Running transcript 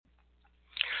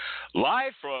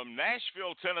Live from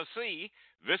Nashville, Tennessee,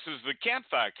 this is the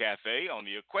Campfire Cafe on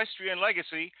the Equestrian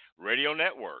Legacy Radio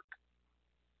Network.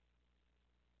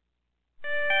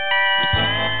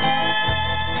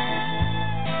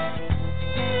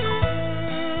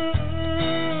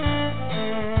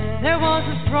 There was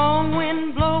a strong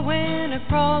wind blowing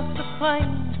across the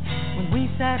plains when we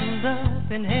saddled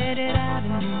up and headed out in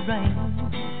the rain.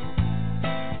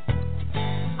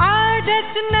 Our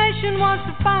destination was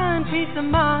to find peace of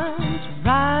mind, to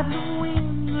ride the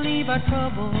wind, leave our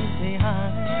troubles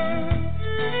behind.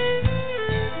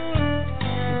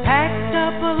 We packed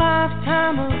up a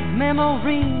lifetime of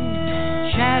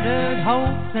memories, shattered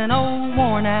hopes and old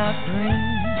worn-out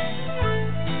dreams.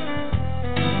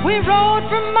 We rode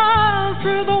for miles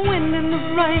through the wind and the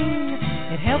rain.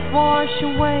 It helped wash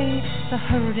away the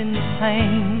hurt and the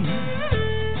pain.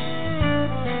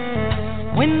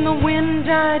 When the wind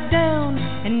died down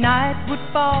and night would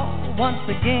fall, once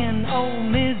again old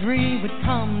misery would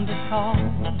come to call.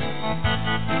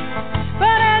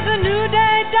 But as a new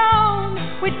day dawned,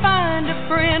 we'd find a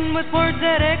friend with words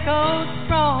that echoed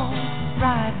strong.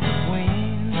 Ride the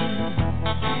wind.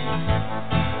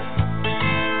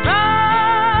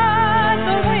 Ride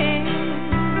the wind.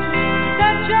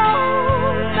 Set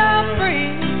yourself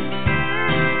free.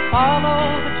 Follow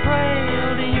the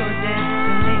trail to your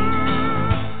destiny.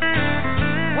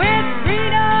 With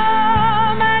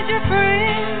freedom as your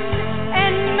friend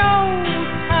and no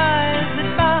ties that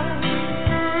bind,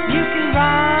 you can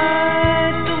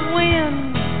ride the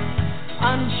wind,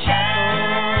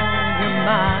 unshackle your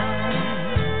mind.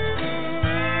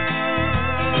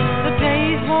 The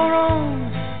days wore on,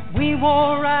 we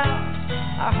wore out,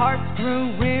 our hearts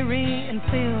grew weary and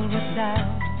filled with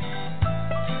doubt.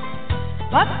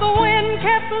 But the wind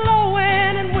kept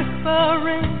blowing and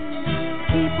whispering,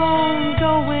 keep on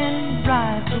going,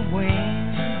 ride the wind.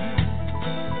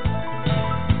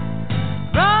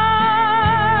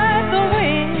 Ride the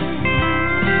wind,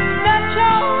 set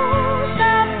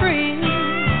yourself free.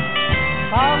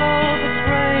 Follow the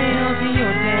trail to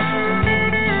your destiny.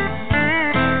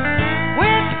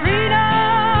 With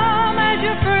freedom as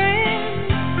your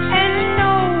friend and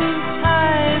no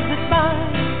ties that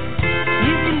bind,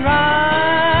 you can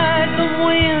ride the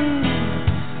wind,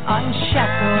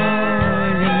 unshackle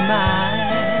your mind.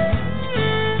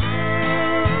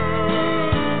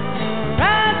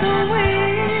 Ride the wind.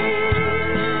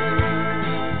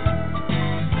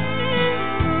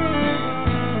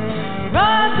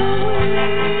 Ride the wind.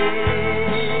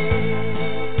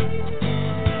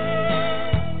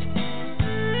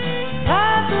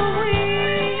 Ride the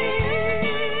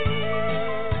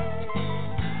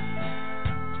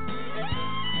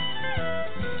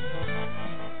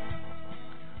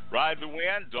Ride the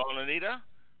Wind, Dawn Anita,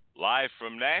 live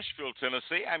from Nashville,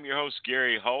 Tennessee. I'm your host,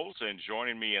 Gary Holt, and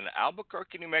joining me in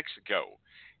Albuquerque, New Mexico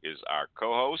is our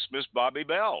co-host, Miss Bobbi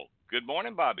Bell. Good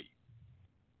morning, Bobbi.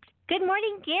 Good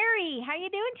morning, Gary. How are you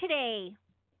doing today?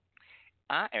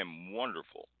 I am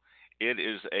wonderful. It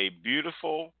is a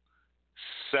beautiful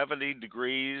 70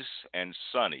 degrees and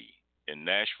sunny in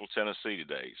Nashville, Tennessee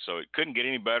today, so it couldn't get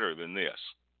any better than this.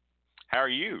 How are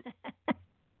you?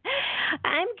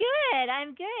 I'm good.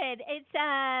 I'm good. It's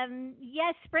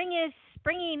yes, spring is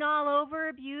springing all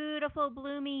over. Beautiful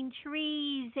blooming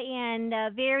trees and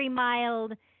very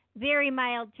mild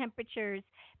temperatures.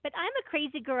 But I'm a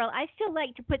crazy girl. I still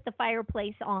like to put the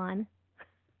fireplace on.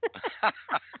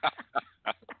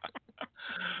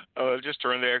 Oh, just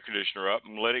turn the air conditioner up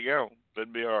and let it go.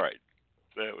 That'd be all right.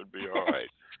 That would be all right.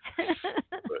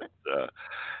 But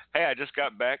hey, I just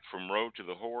got back from Road to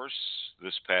the Horse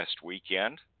this past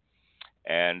weekend,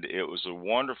 and it was a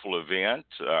wonderful event.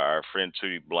 Our friend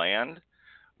Tootie Bland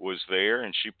was there,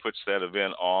 and she puts that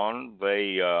event on.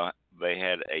 They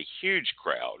had a huge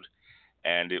crowd,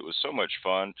 and it was so much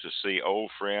fun to see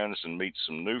old friends and meet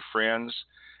some new friends.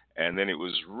 And then it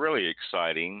was really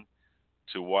exciting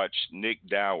to watch Nick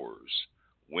Dowers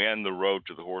win the Road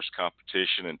to the Horse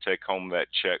competition and take home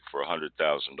that check for $100,000.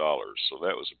 So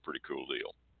that was a pretty cool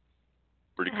deal.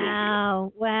 Pretty cool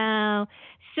deal. Wow.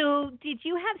 So did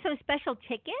you have some special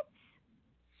tickets?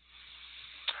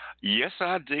 Yes,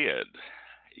 I did.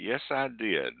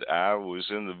 I was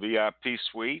in the VIP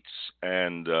suites,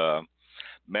 and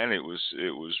man, it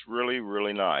was really,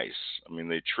 really nice. I mean,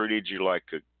 they treated you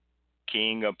like a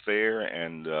king up there,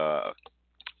 and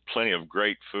plenty of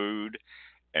great food,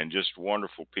 and just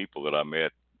wonderful people that I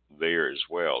met there as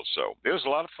well. So it was a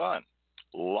lot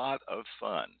of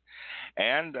fun.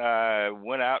 And I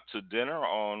went out to dinner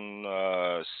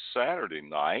on Saturday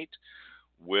night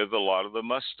with a lot of the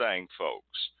Mustang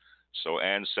folks. So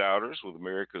Ann Souders with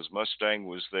America's Mustang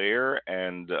was there,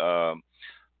 and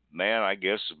man, I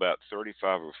guess about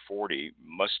 35 or 40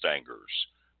 Mustangers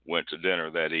went to dinner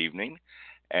that evening.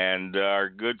 And our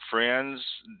good friends,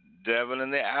 Devin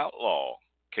and the Outlaw,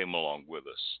 came along with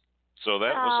us. So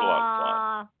that was a lot of fun.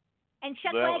 Aww. And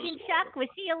Chuck That Wagon Chuck, was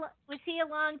he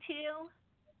along too?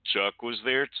 Chuck was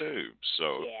there too.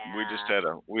 So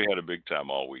we had a big time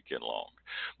all weekend long.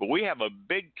 But we have a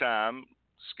big time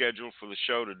scheduled for the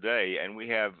show today, and we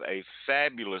have a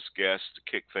fabulous guest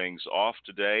to kick things off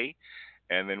today.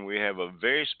 And then we have a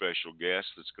very special guest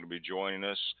that's going to be joining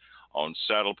us on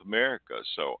Saddle Up America.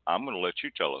 So I'm going to let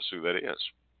you tell us who that is.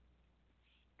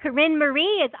 Carin Mari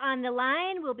is on the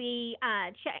line. We'll be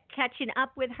catching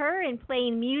up with her and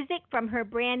playing music from her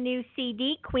brand new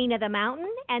CD, Queen of the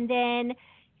Mountain. And then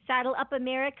Saddle Up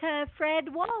America, Fred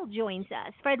Woehl joins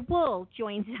us.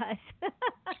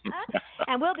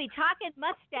 And we'll be talking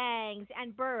Mustangs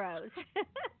and burros.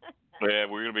 Yeah,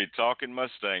 we're going to be talking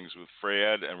Mustangs with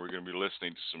Fred, and we're going to be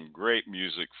listening to some great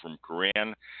music from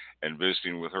Carin and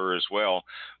visiting with her as well.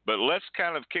 But let's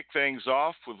kind of kick things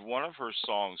off with one of her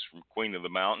songs from Queen of the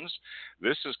Mountains.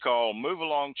 This is called Move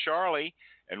Along Charlie,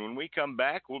 and when we come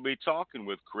back, we'll be talking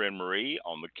with Carin Mari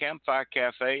on the Campfire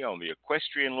Cafe on the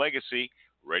Equestrian Legacy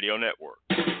Radio Network.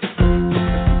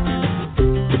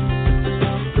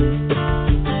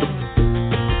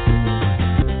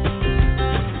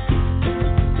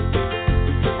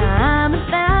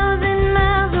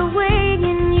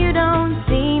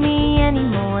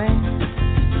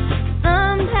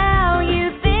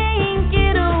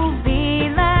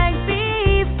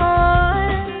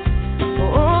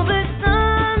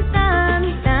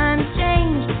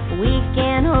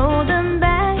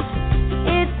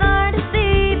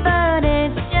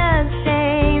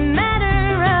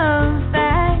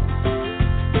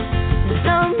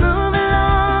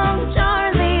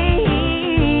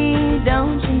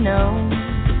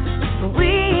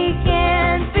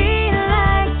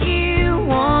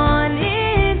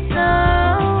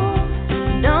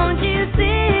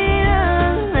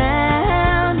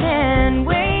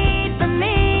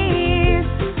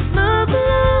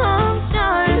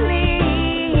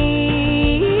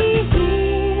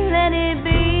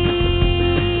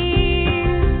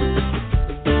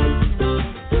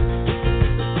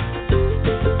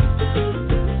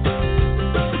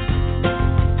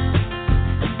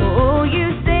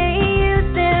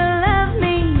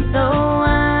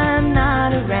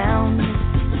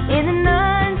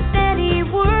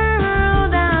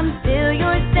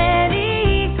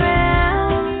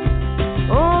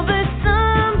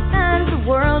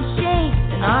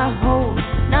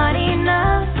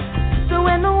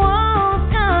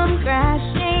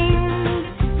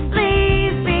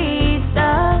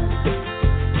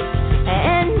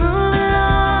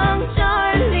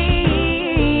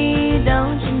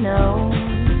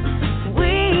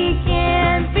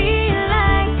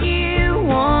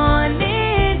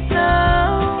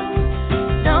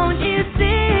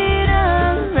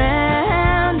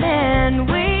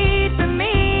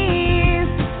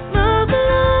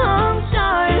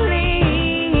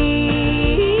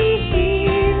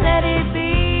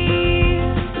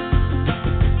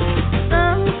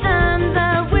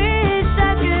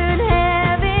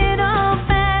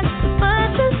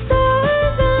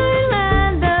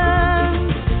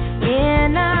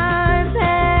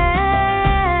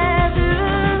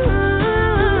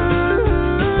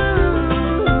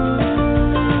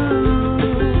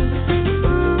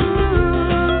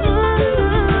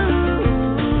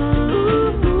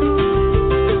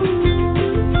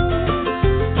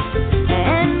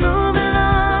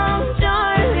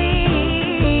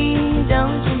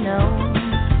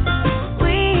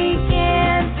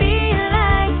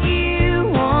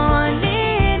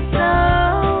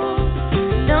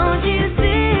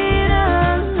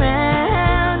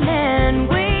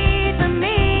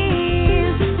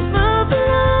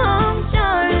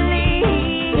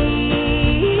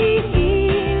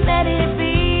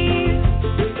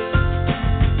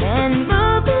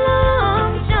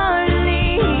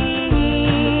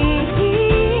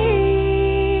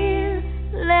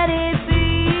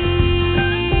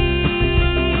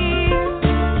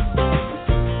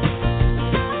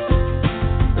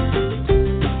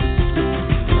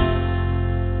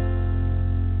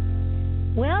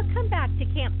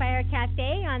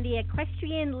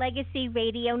 Equestrian Legacy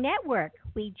Radio Network.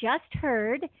 We just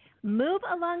heard Move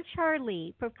Along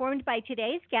Charlie, performed by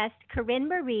today's guest, Carin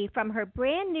Mari, from her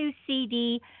brand new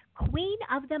CD, Queen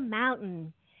of the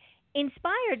Mountain.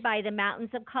 Inspired by the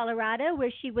mountains of Colorado,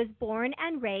 where she was born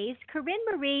and raised, Carin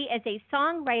Mari is a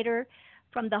songwriter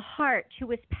from the heart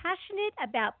who is passionate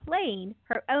about playing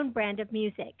her own brand of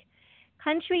music.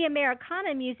 Country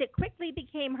Americana music quickly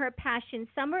became her passion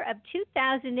summer of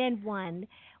 2001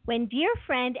 when dear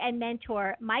friend and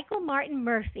mentor Michael Martin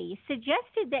Murphey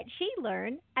suggested that she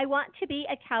learn I Want to Be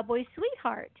a Cowboy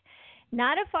Sweetheart.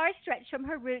 Not a far stretch from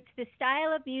her roots, the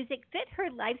style of music fit her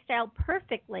lifestyle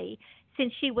perfectly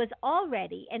since she was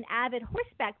already an avid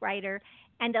horseback rider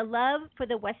and a love for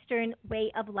the Western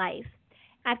way of life.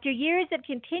 After years of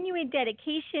continuing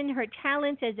dedication, her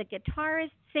talents as a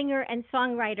guitarist, singer, and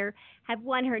songwriter have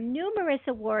won her numerous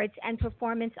awards and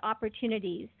performance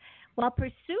opportunities. While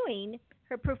pursuing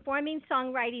her performing,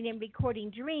 songwriting, and recording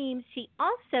dreams, she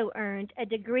also earned a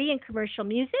degree in commercial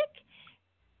music,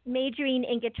 majoring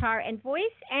in guitar and voice,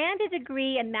 and a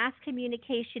degree in mass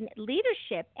communication,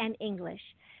 leadership, and English.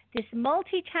 This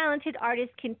multi-talented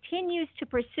artist continues to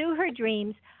pursue her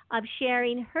dreams of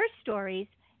sharing her stories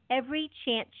every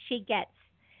chance she gets.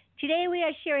 Today we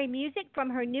are sharing music from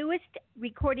her newest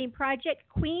recording project,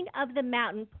 Queen of the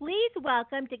Mountain. Please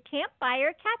welcome to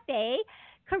Campfire Cafe,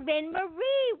 Carin Mari.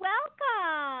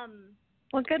 Welcome.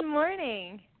 Well, good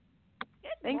morning.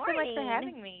 Thanks so much for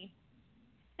having me.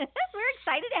 We're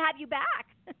excited to have you back.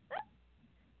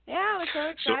 Yeah, I was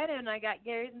so excited when I got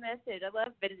Gary's message. I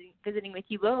love visiting with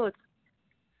you both.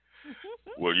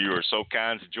 Well, you are so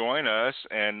kind to join us,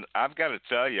 and I've got to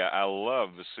tell you, I love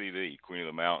the CD. Queen of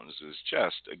the Mountains is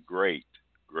just a great,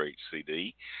 great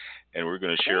CD, and we're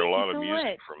going to share a lot of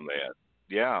music from that.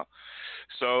 Yeah.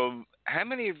 So how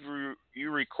many of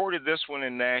you recorded this one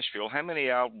in Nashville? How many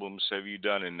albums have you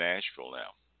done in Nashville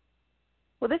now?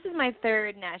 Well, this is my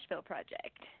third Nashville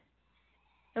project.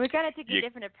 And we kind of took a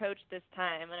different approach this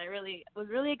time, and I was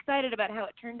really excited about how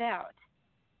it turned out.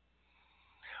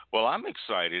 Well, I'm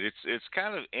excited. It's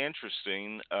kind of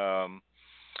interesting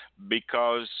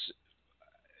because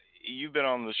you've been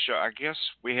on the show. I guess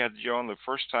we had you on the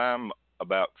first time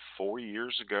about 4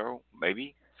 years ago,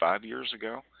 maybe 5 years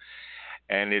ago,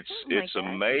 and it's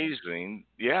amazing.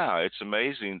 Yeah, it's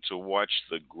amazing to watch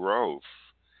the growth,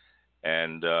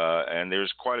 and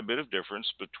there's quite a bit of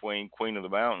difference between Queen of the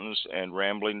Mountains and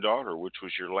Rambling Daughter, which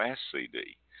was your last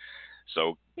CD.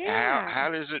 So how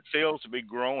does it feel to be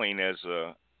growing as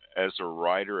a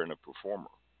writer and a performer?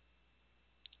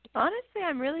 Honestly,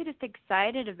 I'm really just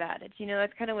excited about it. You know,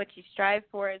 it's kind of what you strive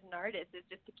for as an artist, is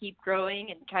just to keep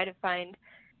growing and try to find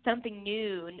something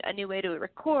new, a new way to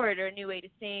record or a new way to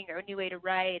sing or a new way to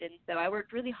write. And so I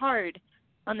worked really hard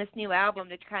on this new album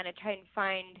to kind of try and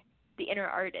find the inner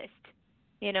artist,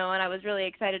 you know, and I was really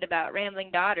excited about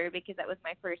Rambling Daughter because that was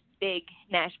my first big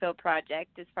Nashville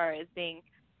project as far as being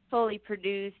fully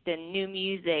produced and new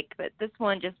music, but this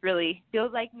one just really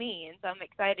feels like me, and so I'm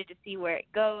excited to see where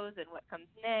it goes and what comes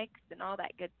next and all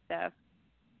that good stuff.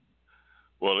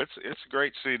 Well, it's a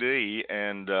great CD,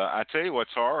 and I tell you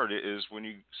what's hard is when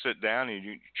you sit down and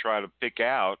you try to pick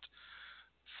out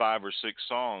 5 or 6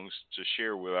 songs to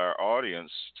share with our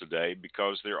audience today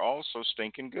because they're all so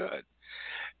stinking good.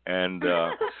 And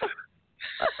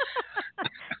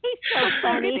he's so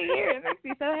funny. It makes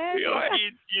me so happy.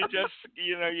 You just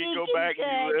you go back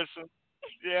and you listen.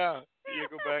 Yeah, you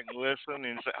go back and listen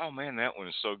and say, "Oh man, that one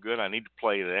is so good. I need to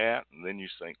play that." And then you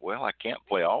think, "Well, I can't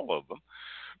play all of them."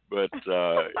 But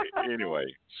anyway,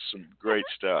 some great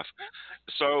stuff.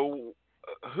 So,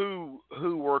 who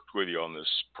worked with you on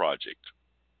this project?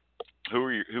 Who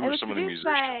were some of the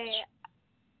musicians?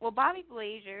 Bobbi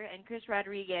and Chris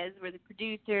Rodriguez were the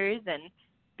producers, and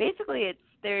basically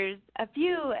there's a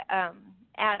few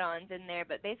add-ons in there,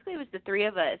 but basically it was the three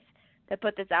of us that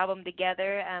put this album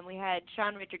together. We had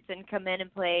Sean Richardson come in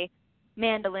and play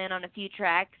mandolin on a few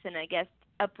tracks, and I guess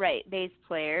upright bass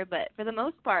player, but for the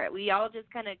most part we all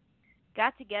just kind of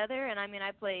got together, and I mean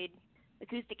I played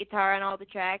acoustic guitar on all the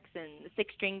tracks and the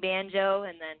 6-string banjo,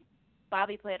 and then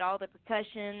Bobbi played all the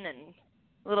percussion and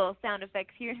little sound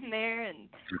effects here and there, and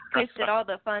Chris did all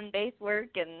the fun bass work,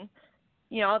 and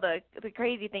you know, all the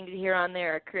crazy things you hear on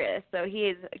there are Chris. So he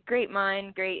is a great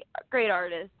mind, great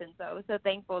artist, and so I was so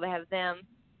thankful to have them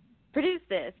produce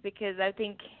this because I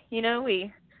think, you know,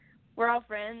 we're all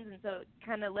friends, and so it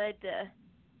kind of led to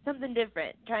something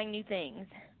different, trying new things.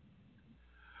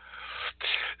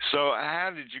 So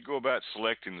how did you go about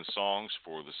selecting the songs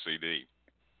for the CD?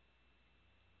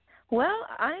 Well,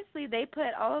 honestly, they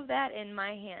put all of that in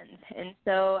my hands, and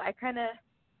so I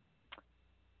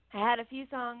had a few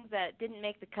songs that didn't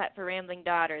make the cut for Rambling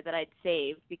Daughter that I'd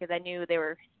saved because I knew they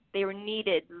were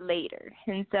needed later,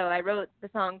 and so I wrote the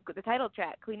title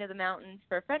track, Queen of the Mountains,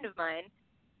 for a friend of mine,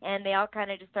 and they all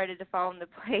kind of just started to fall into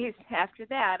place after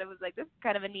that. It was like, this is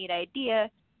kind of a neat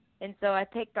idea, and so I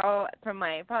picked all from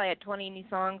probably had 20 new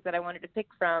songs that I wanted to pick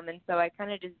from, and so I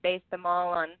kind of just based them all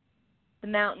on the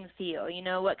mountain feel, you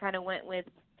know, what kind of went with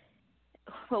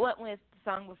what was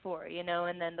the song before, you know,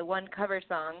 and then the one cover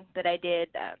song that I did,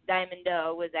 Diamond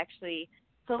Doe, was actually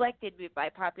selected by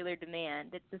popular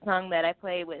demand. It's a song that I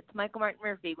play with Michael Martin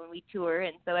Murphey when we tour,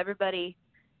 and so everybody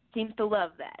seems to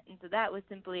love that. And so that was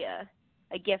simply a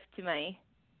gift to my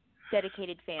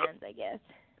dedicated fans, I guess.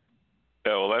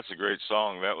 Yeah, well, that's a great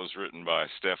song. That was written by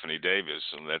Stephanie Davis,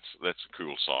 and that's a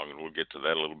cool song, and we'll get to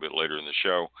that a little bit later in the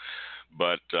show.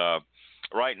 But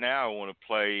right now, I want to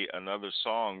play another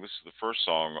song. This is the first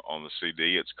song on the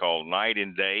CD. It's called Night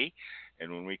and Day.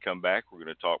 And when we come back, we're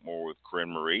going to talk more with Carin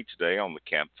Mari today on the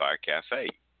Campfire Cafe.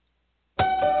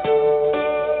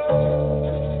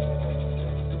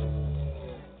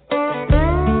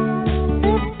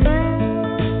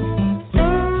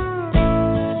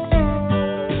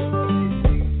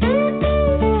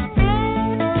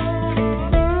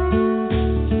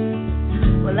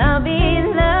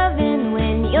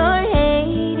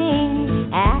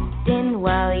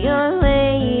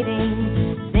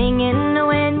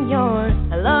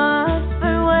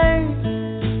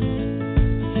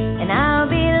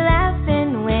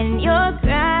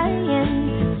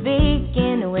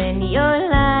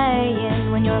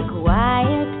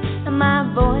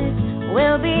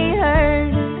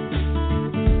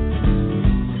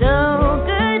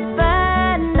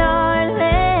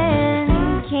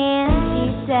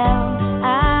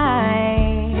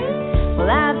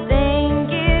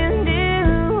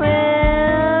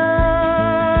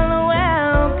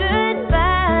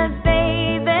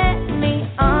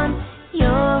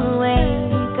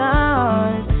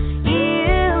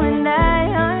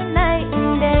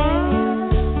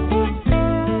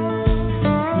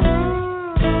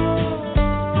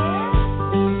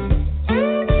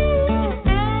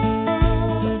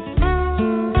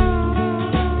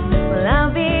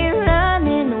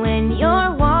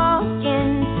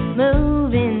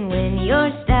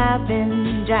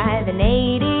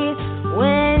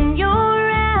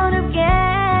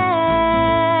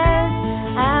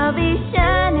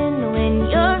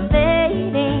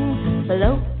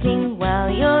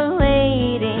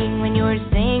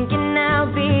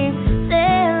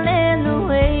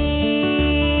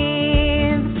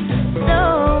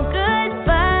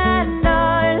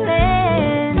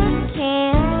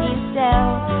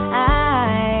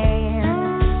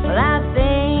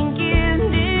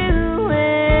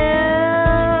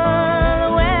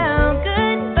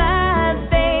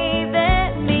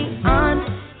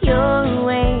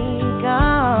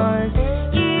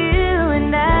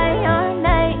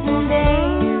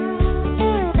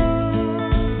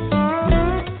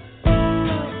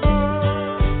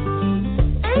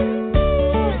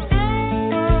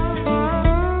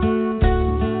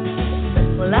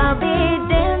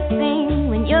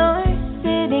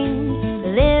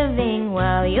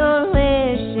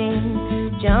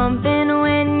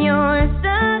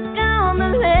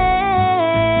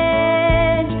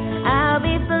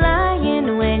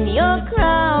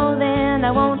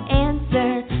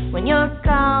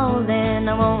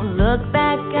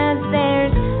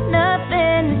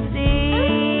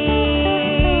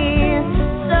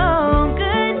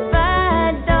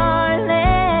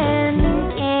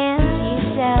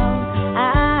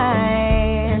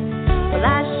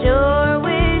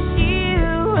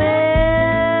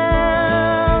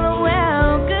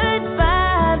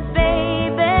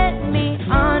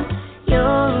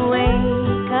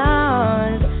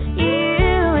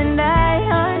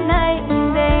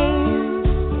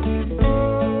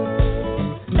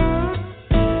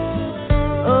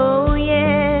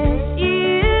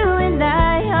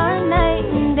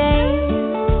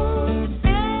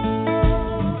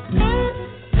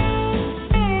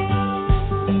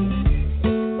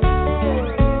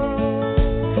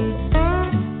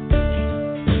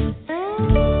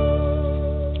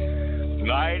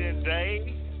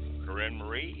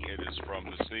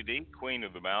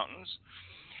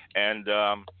 And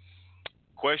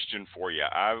question for you.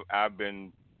 I've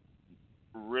been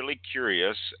really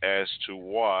curious as to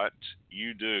what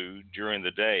you do during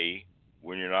the day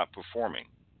when you're not performing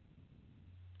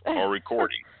or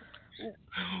recording.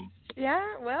 Yeah,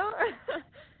 well,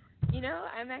 you know,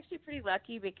 I'm actually pretty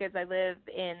lucky because I live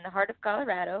in the heart of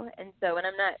Colorado, and so when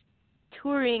I'm not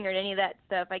touring or any of that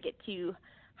stuff, I get to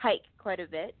hike quite a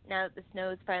bit now that the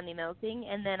snow is finally melting.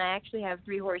 And then I actually have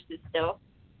 3 horses still,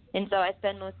 and so I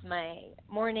spend most of my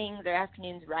mornings or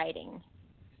afternoons riding.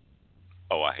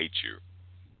 Oh, I hate you.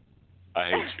 I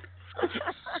hate you.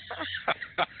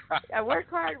 I work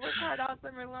hard all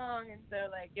summer long, and so,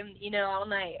 like, you know, all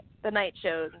night, the night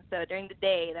shows, and so during the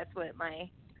day, that's what my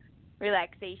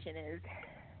relaxation is.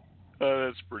 Oh,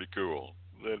 that's pretty cool.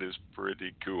 That is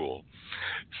pretty cool.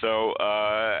 So,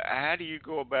 how do you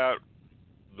go about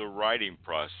the writing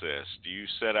process? Do you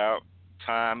set out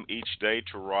time each day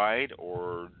to write,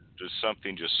 or does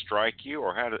something just strike you,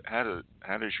 or how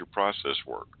does your process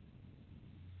work?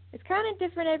 It's kind of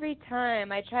different every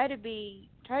time. I try to be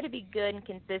good and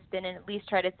consistent, and at least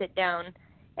try to sit down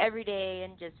every day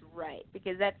and just write,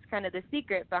 because that's kind of the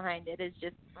secret behind it, is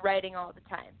just writing all the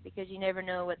time, because you never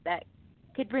know what that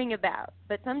could bring about.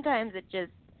 But sometimes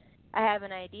I have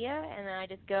an idea, and then I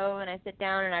just go and I sit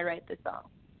down and I write the song.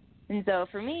 And so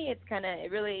for me, it's kind of,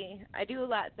 I do a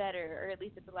lot better, or at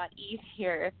least it's a lot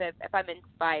easier if I'm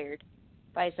inspired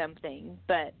by something.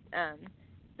 But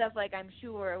stuff like I'm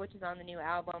Sure, which is on the new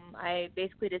album, I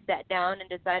basically just sat down and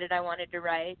decided I wanted to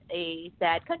write a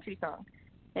sad country song.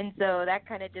 And so that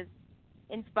kind of just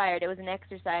inspired. It was an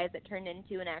exercise that turned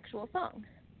into an actual song.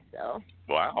 So.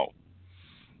 Wow.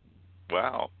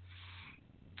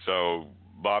 So,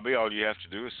 Bobbi, all you have to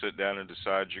do is sit down and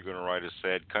decide you're going to write a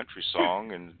sad country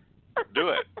song and do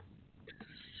it.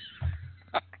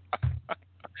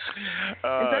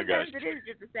 And sometimes it is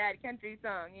just a sad country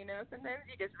song, you know. Sometimes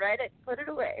you just write it and put it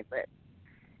away, but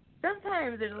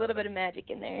sometimes there's a little bit of magic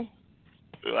in there.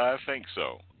 I think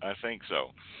so.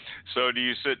 So do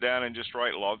you sit down and just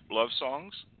write love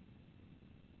songs?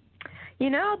 You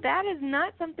know, that is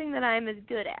not something that I'm as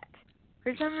good at.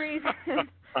 For some reason,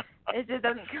 it just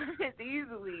doesn't come as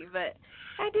easily, but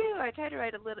I do. I try to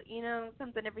write a little, you know,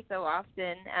 something every so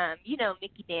often. You know,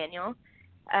 Mickey Daniel.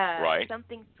 Right.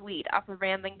 Something Sweet off of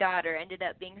Rambling Daughter ended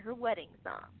up being her wedding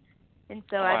song. And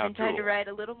so I've been trying to write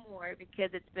a little more, because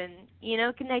it's been, you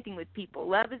know, connecting with people.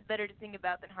 Love is better to sing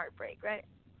about than heartbreak, right?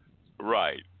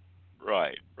 Right.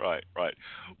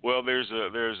 Well, there's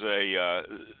a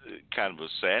kind of a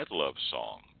sad love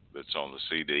song that's on the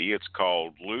CD. It's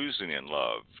called Losing in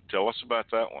Love. Tell us about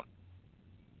that one.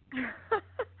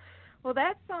 Well,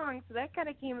 that song, so that kind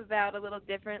of came about a little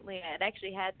differently. I'd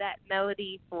actually had that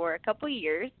melody for a couple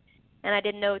years, and I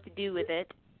didn't know what to do with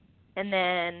it. And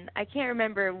then I can't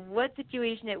remember what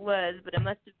situation it was, but it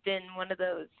must have been one of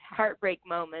those heartbreak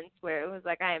moments where it was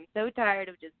like, I am so tired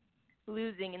of just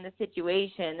losing in the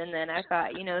situation. And then I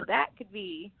thought, you know, that could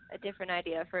be a different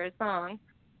idea for a song.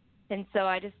 And so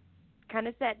I just kind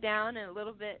of sat down and a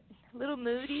little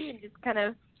moody, and just kind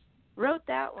of wrote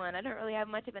that one. I don't really have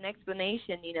much of an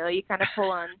explanation, you know. You kind of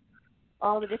pull on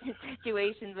all the different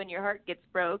situations when your heart gets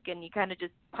broke, and you kind of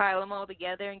just pile them all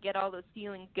together and get all those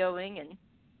feelings going, and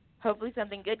hopefully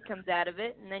something good comes out of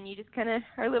it, and then you just kind of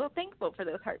are a little thankful for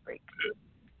those heartbreaks.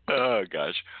 Oh,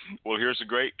 gosh. Well, here's a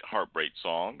great heartbreak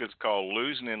song. It's called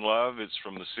Losing in Love. It's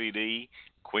from the CD,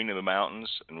 Queen of the Mountains,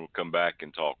 and we'll come back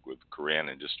and talk with Carin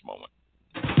in just a moment.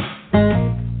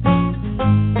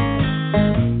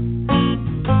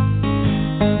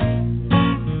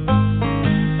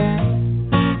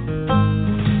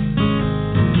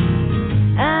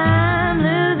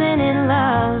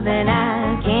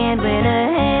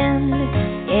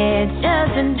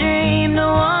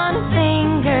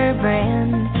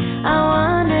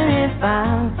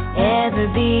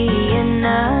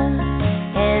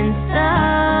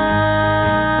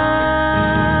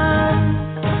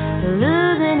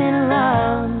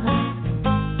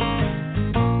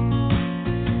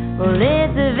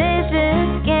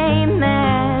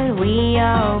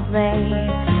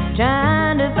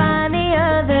 Trying to find the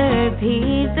other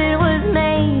piece that was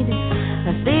made.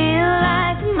 I feel like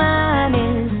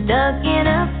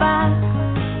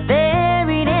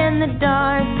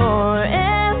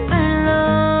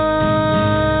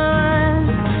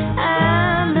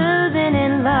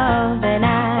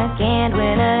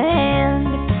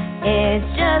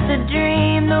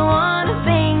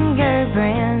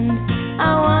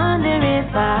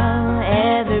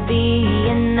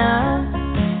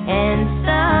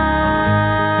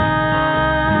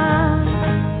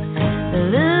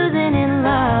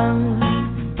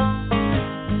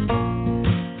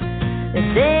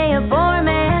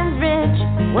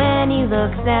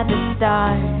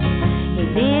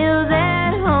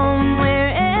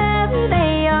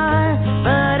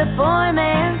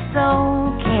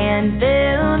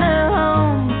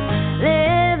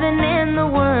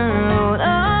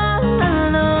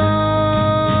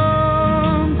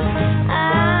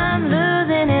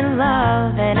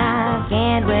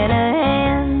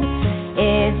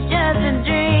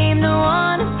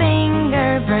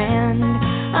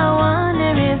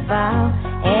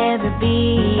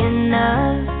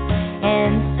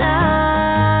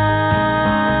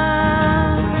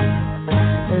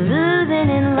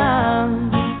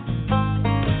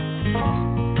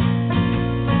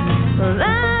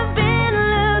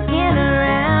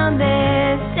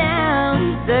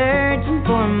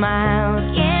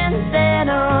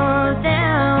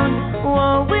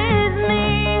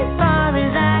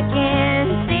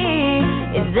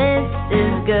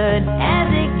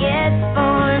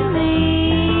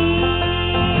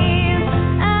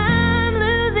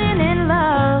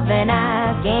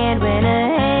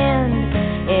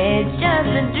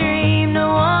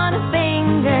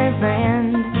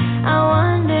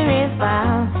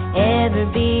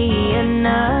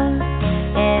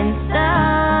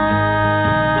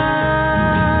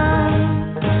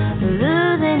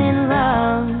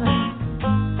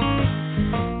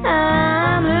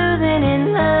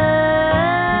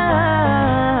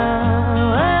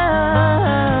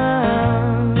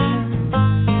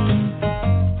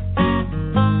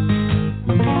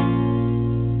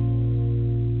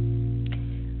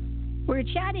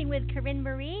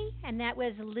Mari, and that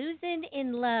was "Losing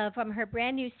in Love" from her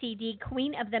brand new CD,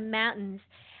 Queen of the Mountains.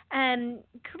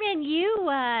 Carin, you've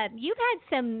had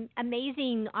some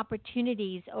amazing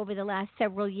opportunities over the last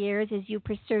several years as you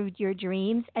pursued your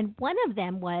dreams, and one of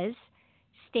them was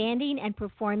standing and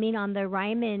performing on the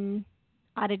Ryman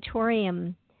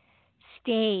Auditorium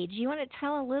stage. You want to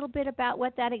tell a little bit about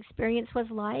what that experience was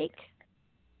like?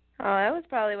 Oh, that was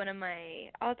probably one of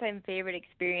my all-time favorite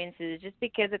experiences, just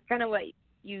because it's kind of what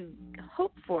you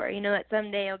hope for, that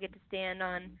someday I'll get to stand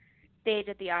on stage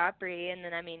at the Opry, and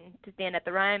then, to stand at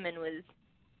the Ryman was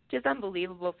just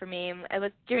unbelievable for me. I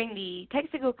was during the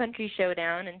Texaco Country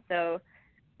Showdown, and so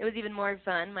it was even more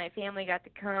fun. My family got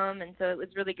to come, and so it was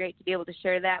really great to be able to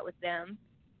share that with them.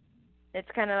 It's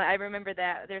kind of, I remember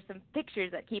that there's some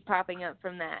pictures that keep popping up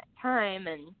from that time,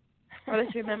 and I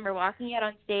just remember walking out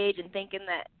on stage and thinking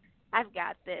that I've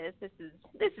got this. This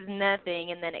is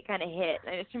nothing, and then it kind of hit.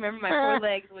 I just remember my poor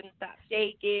legs wouldn't stop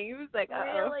shaking. It was like,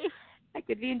 really? I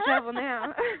could be in trouble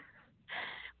now.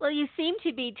 Well, you seem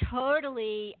to be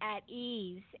totally at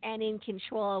ease and in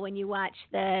control when you watch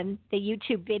the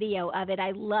YouTube video of it.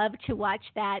 I love to watch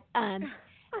that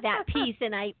that piece,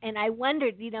 and I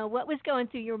wondered, what was going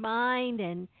through your mind,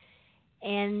 and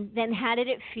then how did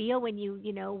it feel when you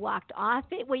walked off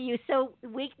it? Were you so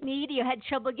weak-kneed you had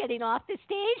trouble getting off the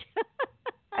stage?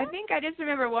 I think I just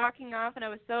remember walking off, and I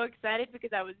was so excited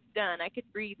because I was done. I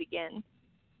could breathe again.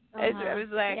 I was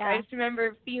like, I just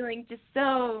remember feeling just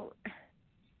so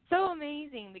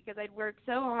amazing because I'd worked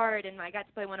so hard, and I got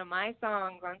to play one of my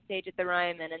songs on stage at the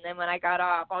Ryman, and then when I got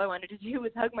off, all I wanted to do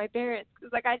was hug my parents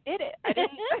because, I did it. I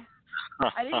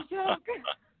didn't joke.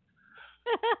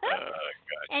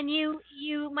 And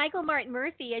you, Michael Martin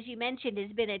Murphy, as you mentioned,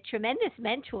 has been a tremendous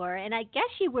mentor, and I guess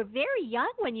you were very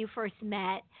young when you first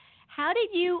met. How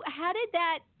did you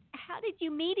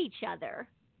meet each other?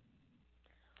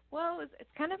 Well, it's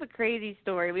kind of a crazy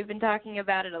story. We've been talking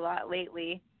about it a lot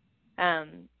lately.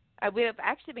 We have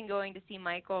actually been going to see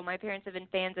Michael. My parents have been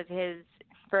fans of his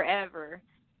forever.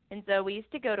 And so we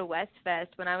used to go to Westfest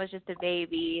when I was just a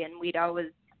baby, and we'd always,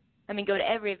 go to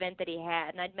every event that he had.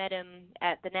 And I'd met him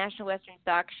at the National Western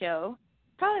Stock Show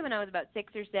probably when I was about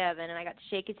 6 or 7, and I got to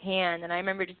shake his hand. And I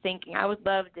remember just thinking I would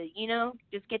love to,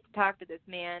 just get to talk to this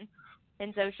man.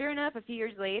 And so sure enough, a few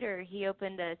years later, he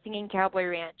opened a singing cowboy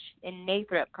ranch in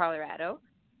Nathrop, Colorado.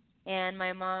 And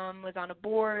my mom was on a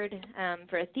board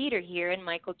for a theater here, and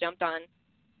Michael jumped on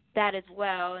that as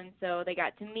well. And so they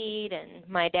got to meet, and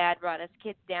my dad brought us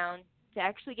kids down to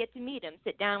actually get to meet him,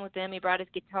 sit down with him. He brought his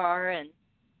guitar, and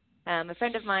a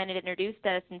friend of mine had introduced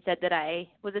us and said that I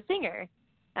was a singer.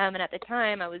 And at the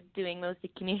time, I was doing mostly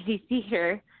community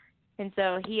theater. And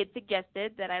so he had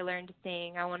suggested that I learn to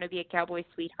sing "I Want to Be a Cowboy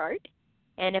Sweetheart."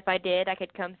 And if I did, I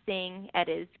could come sing at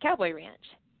his cowboy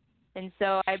ranch. And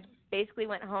so I basically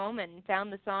went home and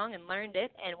found the song and learned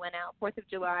it and went out 4th of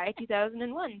July,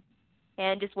 2001.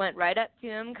 And just went right up to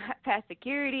him, got past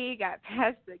security, got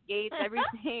past the gates,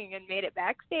 everything, and made it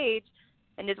backstage.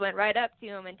 And just went right up to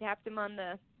him and tapped him on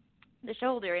the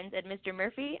shoulder and said, "Mr.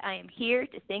 Murphy, I am here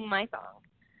to sing my song."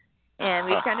 And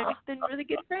we've kind of just been really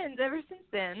good friends ever since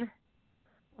then.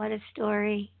 What a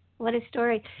story. What a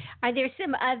story. Are there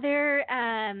some other,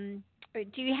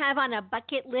 do you have on a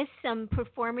bucket list some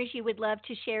performers you would love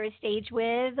to share a stage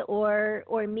with or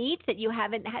meet that you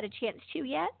haven't had a chance to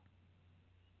yet?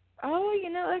 Oh,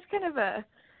 that's kind of a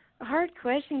hard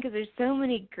question because there's so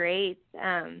many greats.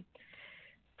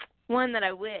 One that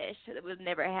I wish that would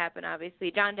never happen, obviously.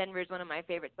 John Denver is one of my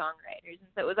favorite songwriters, and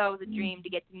so it was always a dream to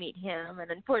get to meet him, and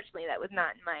unfortunately that was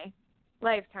not in my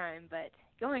lifetime. But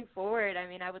going forward,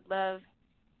 I would love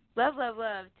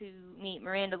to meet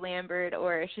Miranda Lambert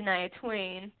or Shania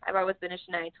Twain. I've always been a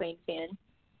Shania Twain fan.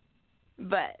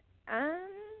 But,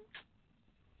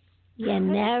 you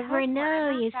never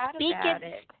know.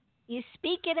 You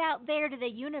speak it out there to the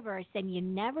universe, and you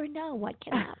never know what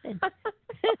can happen.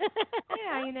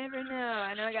 Yeah, you never know.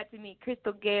 I know I got to meet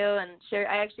Crystal Gale, and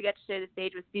I actually got to share the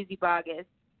stage with Susie Boggess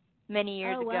many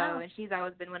years ago, and she's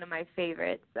always been one of my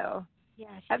favorites. So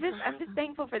yeah, I'm just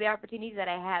thankful for the opportunities that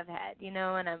I have had,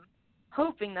 and I'm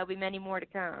hoping there'll be many more to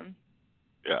come.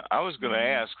 Yeah, I was going to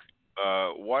ask,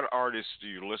 what artists do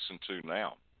you listen to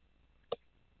now?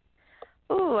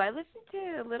 Oh, I listen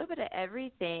to a little bit of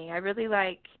everything. I really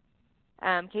like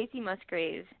Casey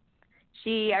Musgraves.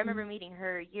 I remember meeting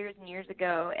her years and years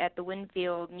ago at the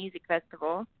Winfield Music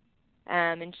Festival,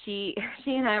 and she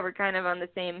and I were kind of on the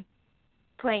same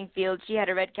playing field. She had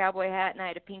a red cowboy hat, and I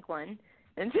had a pink one,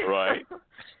 and so right.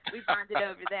 We bonded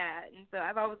over that. And so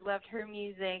I've always loved her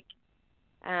music.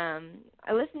 I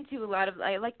listen to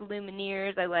I like the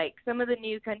Lumineers. I like some of the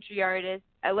new country artists.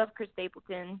 I love Chris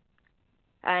Stapleton.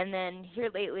 And then here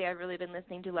lately, I've really been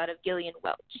listening to a lot of Gillian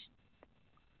Welch.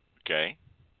 Okay.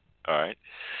 All right.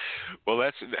 Well,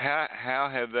 that's how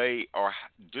have they, or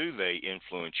do they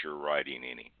influence your writing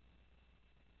any?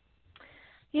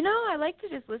 You know, I like to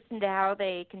just listen to how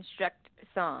they construct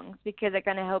songs because it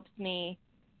kind of helps me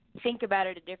think about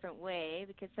it a different way,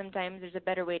 because sometimes there's a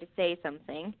better way to say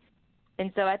something.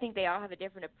 And so I think they all have a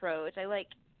different approach. I like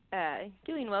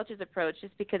Gillian Welch's approach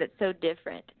just because it's so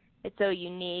different. It's so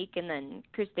unique, and then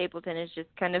Chris Stapleton is just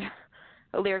kind of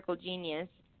a lyrical genius.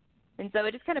 And so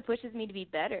it just kind of pushes me to be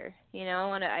better, you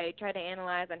know, and I try to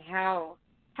analyze on how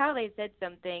they said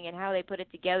something and how they put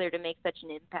it together to make such an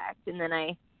impact. And then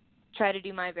I try to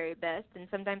do my very best, and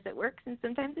sometimes it works and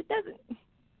sometimes it doesn't.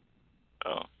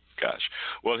 Oh, gosh.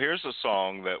 Well, here's a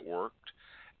song that worked,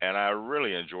 and I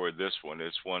really enjoyed this one.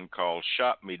 It's one called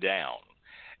Shot Me Down.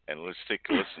 And let's take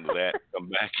a listen to that, come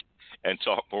back, and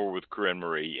talk more with Carin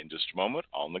Mari in just a moment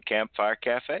on the Campfire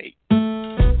Cafe.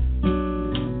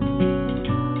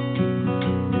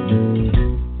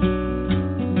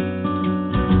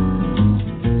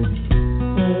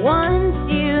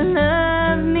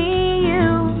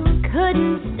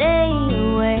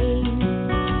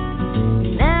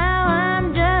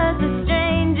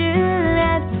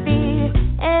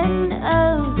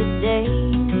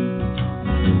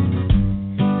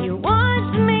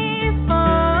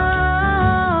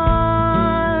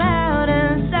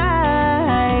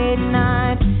 Inside,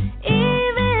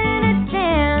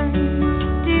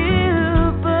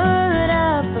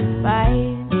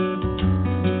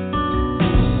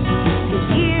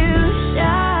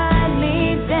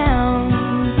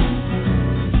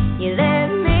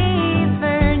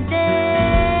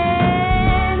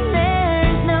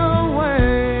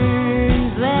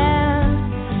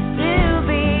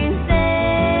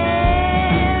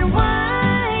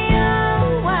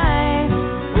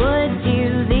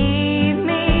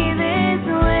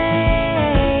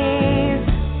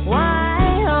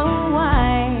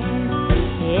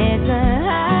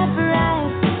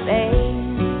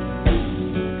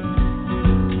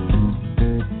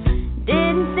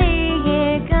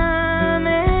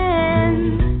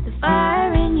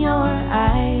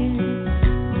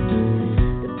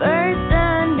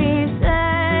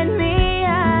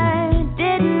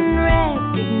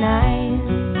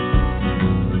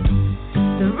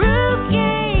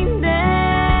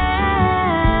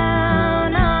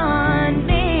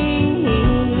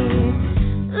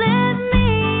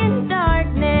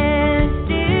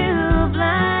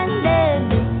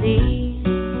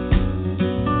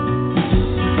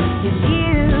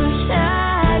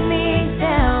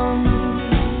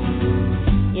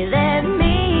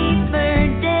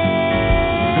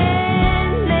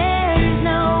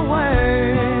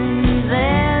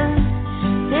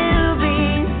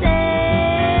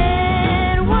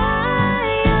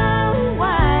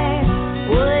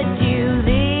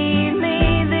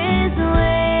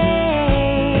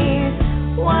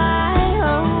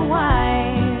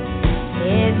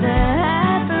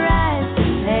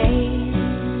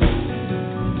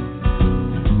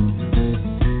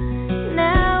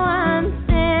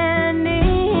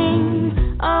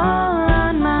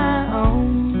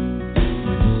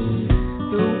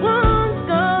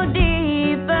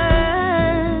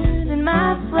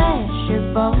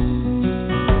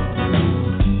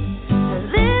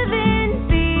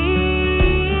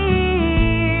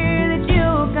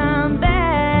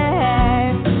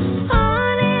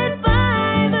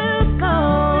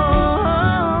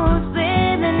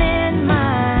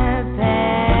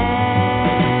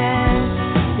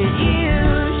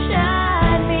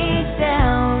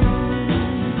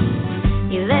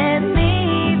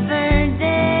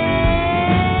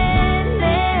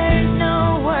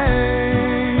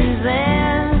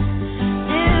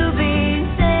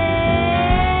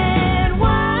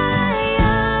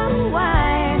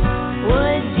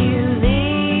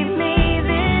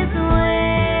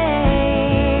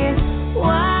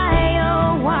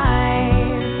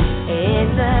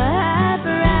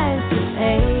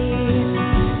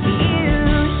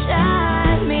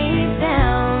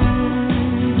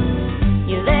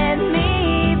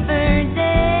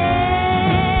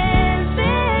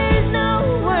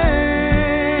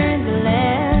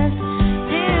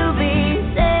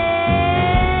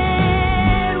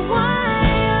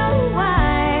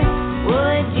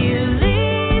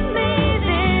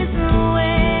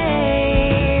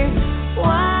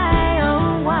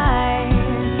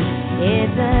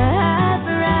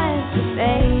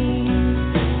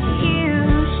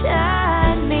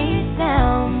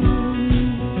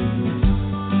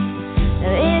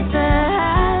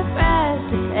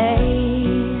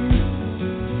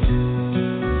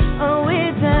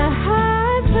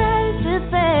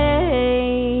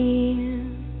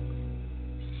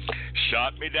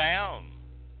 Shot Me Down,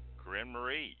 Carin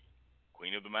Mari,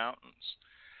 Queen of the Mountains.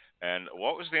 And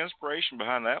what was the inspiration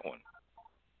behind that one?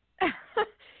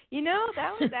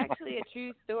 That was actually a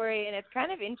true story, and it's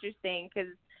kind of interesting because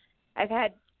I've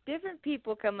had different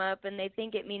people come up, and they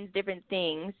think it means different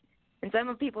things. And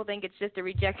some people think it's just a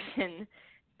rejection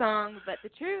song, but the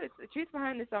truth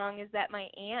behind the song is that my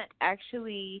aunt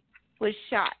actually was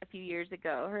shot a few years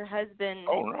ago. Her husband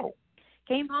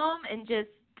came home and just,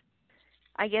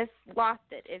 I guess, lost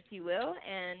it, if you will,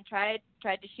 and tried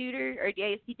to shoot her, or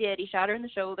yes, he did. He shot her in the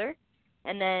shoulder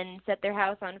and then set their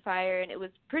house on fire, and it was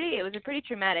a pretty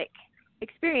traumatic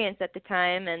experience at the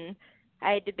time, and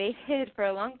I had debated for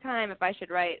a long time if I should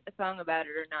write a song about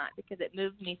it or not because it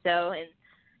moved me so, and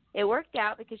it worked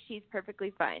out because she's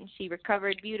perfectly fine. She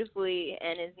recovered beautifully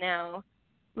and is now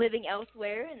living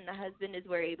elsewhere, and the husband is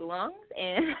where he belongs,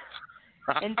 and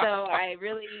so I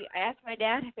asked my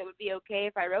dad if it would be okay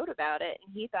if I wrote about it,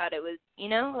 and he thought it was,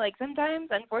 sometimes,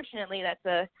 unfortunately,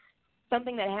 that's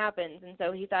something that happens, and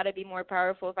so he thought it'd be more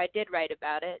powerful if I did write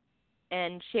about it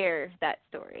and share that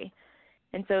story.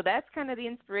 And so that's kind of the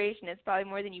inspiration. It's probably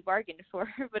more than you bargained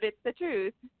for, but it's the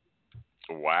truth.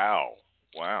 Wow.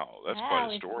 That's quite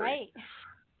a story. Right.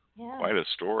 Yeah. Quite a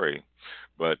story.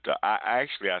 But I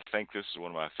think this is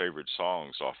one of my favorite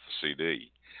songs off the CD.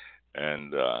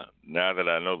 And now that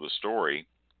I know the story,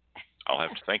 I'll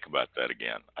have to think about that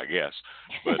again, I guess.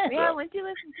 But yeah, once you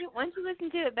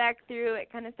listen to it back through,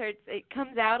 it kind of it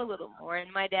comes out a little more.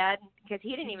 And my dad, because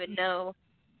he didn't even know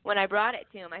when I brought it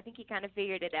to him, I think he kind of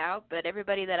figured it out. But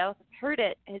everybody that else has heard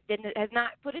it has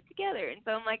not put it together. And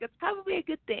so I'm like, it's probably a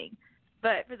good thing.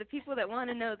 But for the people that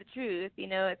want to know the truth,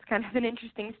 it's kind of an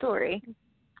interesting story.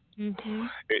 Mm-hmm.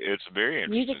 It's a very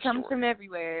interesting Music comes story. from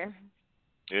everywhere.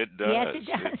 It does.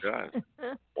 Yes, it does.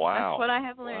 Wow. That's what I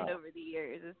have learned over the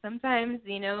years. Is sometimes,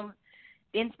 the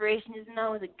inspiration isn't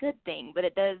always a good thing, but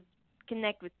it does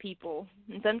connect with people,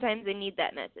 and sometimes they need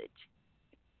that message.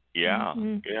 Yeah,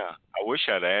 mm-hmm. yeah. I wish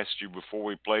I'd asked you before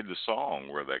we played the song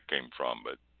where that came from,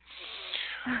 but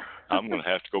I'm going to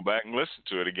have to go back and listen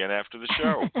to it again after the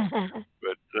show.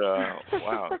 But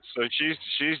wow. So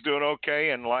she's doing okay,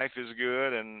 and life is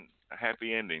good, and a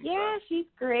happy ending. Yeah, she's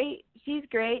great. She's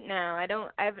great now.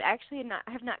 I've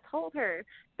not told her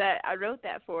that I wrote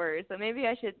that for her, so maybe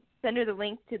I should send her the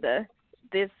link to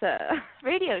this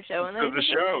radio show and then to the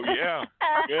show.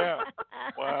 Yeah.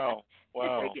 Wow.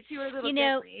 Break it to her a little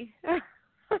gently.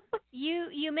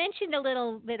 You mentioned a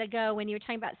little bit ago when you were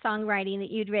talking about songwriting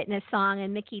that you'd written a song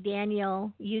and Mickey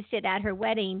Daniel used it at her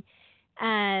wedding.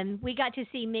 We got to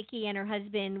see Mickey and her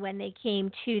husband when they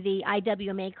came to the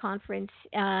IWMA conference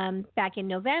back in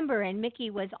November, and Mickey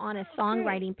was on a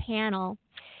songwriting panel.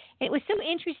 It was so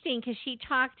interesting because she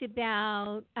talked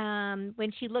about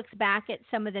when she looks back at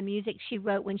some of the music she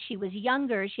wrote when she was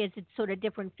younger, she has a sort of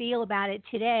different feel about it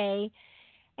today.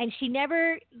 And she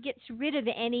never gets rid of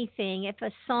anything. If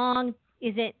a song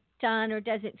isn't done or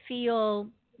doesn't feel,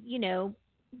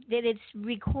 that it's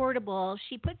recordable,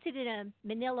 she puts it in a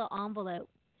manila envelope.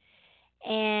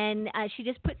 And she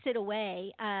just puts it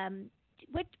away.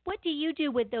 What do you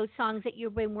do with those songs that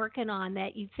you've been working on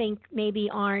that you think maybe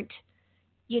aren't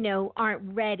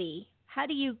ready? How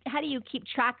do you keep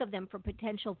track of them for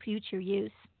potential future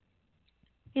use?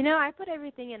 I put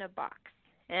everything in a box.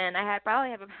 And I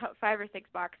probably have about 5 or 6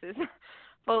 boxes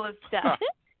full of stuff.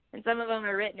 And some of them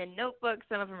are written in notebooks.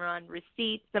 Some of them are on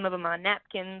receipts. Some of them on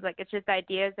napkins. Like, it's just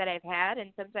ideas that I've had.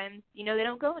 And sometimes, they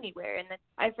don't go anywhere. And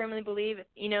I firmly believe,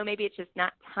 maybe it's just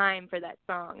not time for that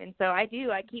song. And so I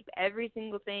keep every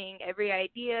single thing, every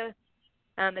idea.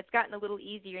 It's gotten a little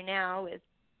easier now with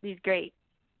these great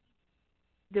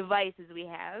devices we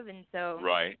have. And so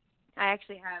right. I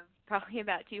actually have probably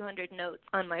about 200 notes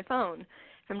on my phone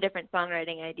from different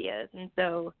songwriting ideas. And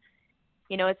so,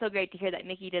 it's so great to hear that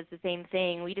Mickey does the same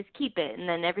thing. We just keep it, and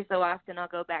then every so often I'll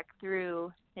go back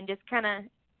through and just kind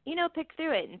of, pick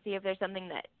through it and see if there's something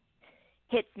that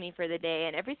hits me for the day.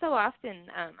 And every so often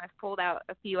I've pulled out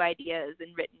a few ideas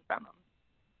and written from them.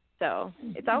 So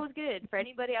it's always good for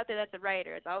anybody out there that's a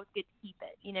writer. It's always good to keep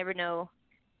it. You never know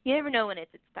when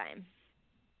it's time.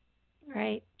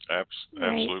 Right.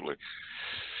 Absolutely.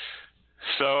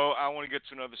 So I want to get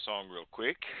to another song real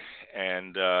quick,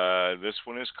 and this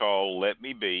one is called Let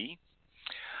Me Be.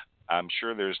 I'm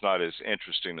sure there's not as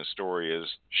interesting a story as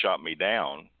Shot Me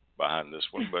Down behind this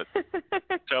one, but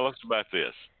tell us about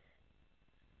this.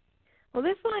 Well,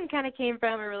 this one kind of came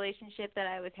from a relationship that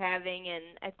I was having, and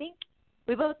I think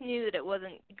we both knew that it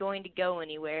wasn't going to go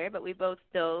anywhere, but we both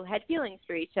still had feelings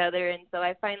for each other, and so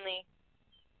I finally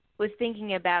was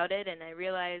thinking about it, and I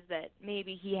realized that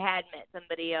maybe he had met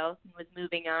somebody else and was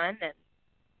moving on, and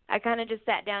I kind of just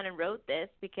sat down and wrote this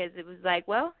because it was like,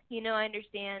 well, I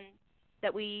understand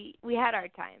that we had our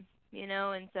time,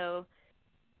 and so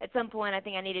at some point I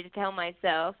think I needed to tell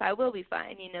myself I will be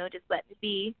fine, just let me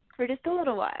be for just a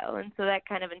little while. And so that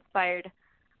kind of inspired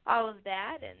all of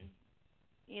that. And,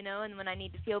 and when I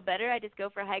need to feel better, I just go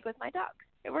for a hike with my dog.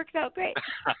 It works out great.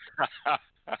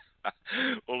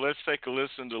 Well, let's take a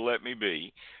listen to Let Me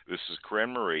Be. This is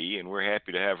Carin Mari, and we're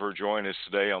happy to have her join us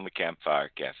today on the Campfire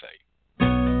Cafe.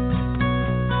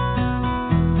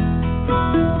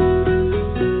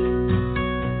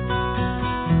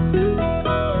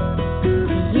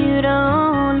 You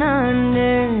don't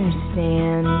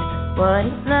understand what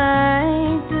it's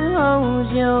like to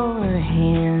hold your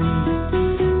hand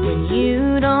when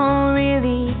you don't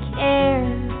really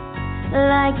care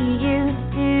like you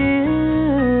used to.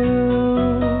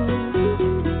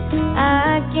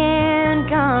 I can't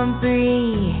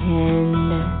comprehend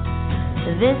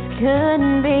this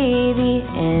couldn't be the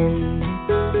end,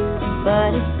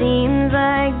 but it seems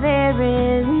like there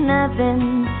is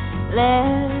nothing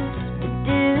left to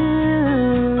do.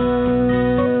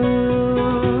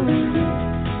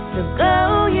 So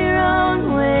go your own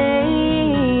way,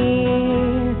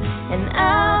 and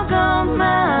I'll go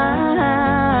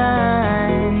mine.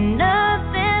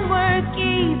 Nothing worth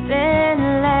keeping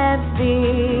left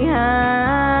behind.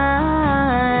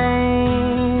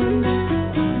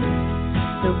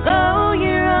 So go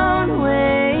your own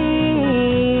way,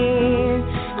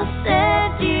 I'll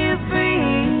set you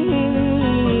free.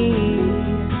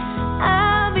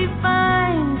 I'll be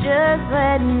fine, just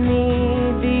let me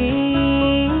be.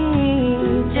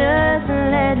 Just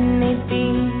let me be.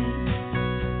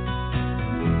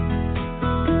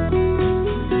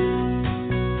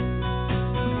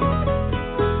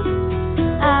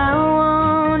 I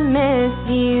won't miss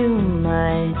you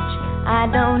much. I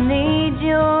don't need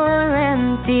your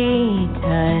empty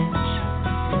touch,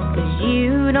 'cause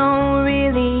you don't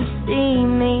really see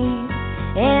me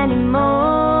anymore.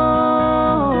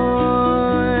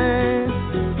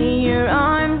 Your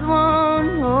arms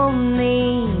won't hold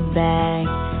me back.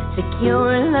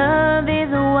 Secure love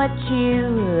is what you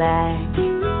lack,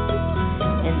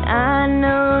 and I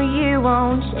know you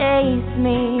won't chase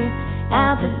me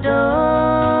out the door.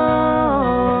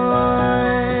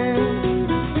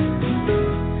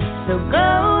 So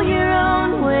go your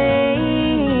own way,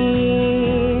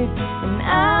 and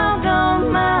I'll go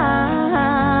mine.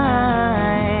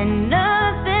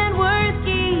 Nothing worth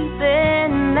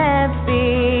keeping left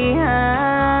behind.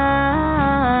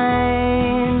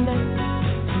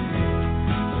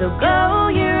 So go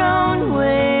your own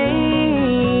way,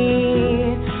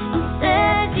 I'll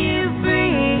set you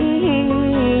free.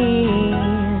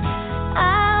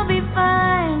 I'll be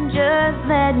fine, just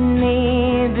let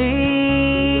me be.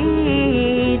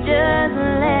 Just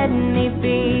let me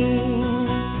be.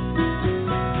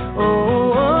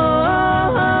 Oh,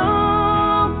 oh,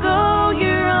 oh, go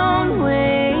your own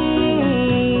way,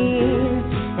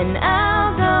 and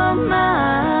I'll go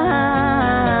mine.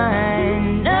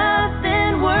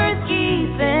 Nothing worth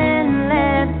keeping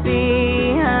left behind.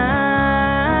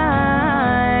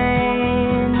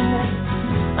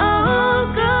 Oh,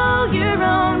 go your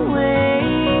own way,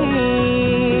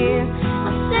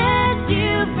 I'll set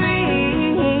you free.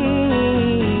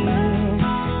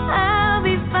 I'll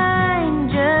be fine,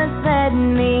 just let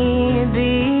me be.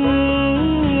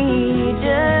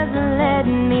 Just let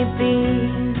me be.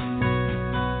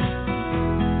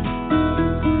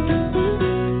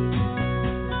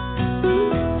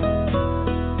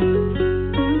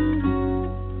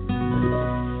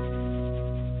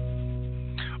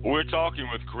 We're talking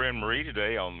with Carin Mari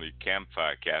today on the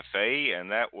Campfire Cafe,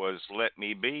 and that was Let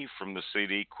Me Be from the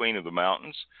CD Queen of the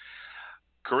Mountains.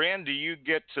 Carin, do you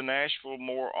get to Nashville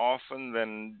more often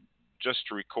than just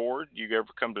to record? You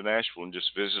ever come to Nashville and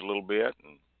just visit a little bit?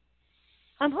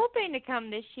 I'm hoping to come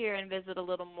this year and visit a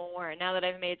little more. Now that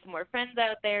I've made some more friends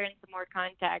out there and some more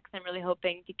contacts, I'm really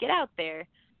hoping to get out there.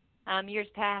 Years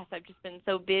past, I've just been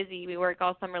so busy. We work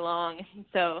all summer long.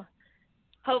 So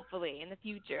hopefully in the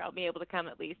future I'll be able to come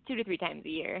at least 2 to 3 times a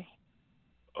year.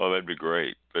 Oh, that'd be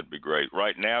great. That'd be great.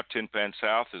 Right now, Tin Pan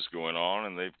South is going on,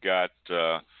 and they've got,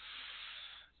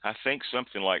 I think,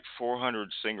 something like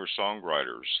 400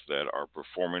 singer-songwriters that are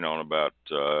performing on about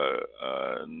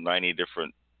 90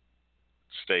 different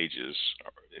stages,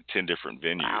 10 different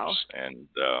venues. Wow. And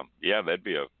yeah, that'd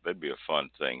be a fun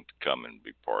thing to come and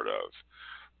be part of.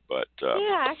 But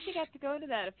yeah, I actually got to go to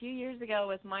that a few years ago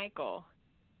with Michael.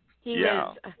 He Yeah.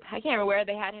 was, I can't remember where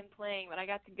they had him playing, but I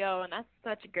got to go, and that's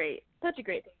such a great thing to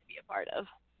be a part of.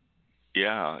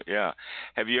 Yeah, yeah.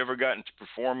 Have you ever gotten to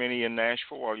perform any in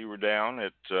Nashville while you were down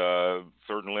at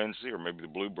Third and Lindsay, or maybe the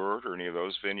Bluebird, or any of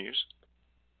those venues?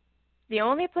 The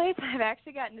only place I've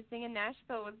actually gotten to sing in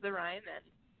Nashville was the Ryman.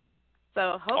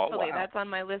 So hopefully wow. that's on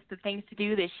my list of things to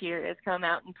do this year is come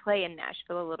out and play in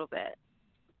Nashville a little bit.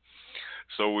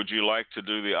 So would you like to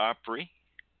do the Opry?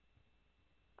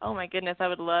 Oh my goodness, I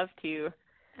would love to.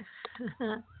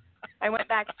 I went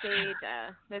backstage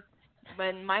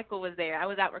when Michael was there. I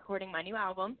was out recording my new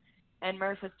album, and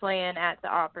Murph was playing at the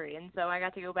Opry, and so I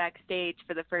got to go backstage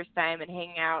for the first time and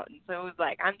hang out. And so it was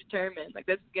like, I'm determined. Like,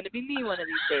 this is going to be me one of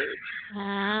these days.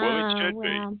 Well, it should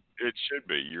be. It should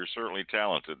be. You're certainly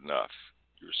talented enough.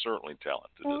 You're certainly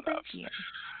talented enough. Thank you.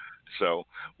 So,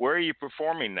 where are you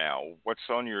performing now? What's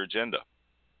on your agenda?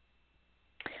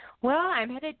 Well, I'm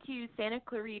headed to Santa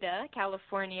Clarita,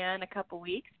 California in a couple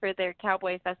weeks for their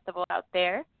Cowboy Festival out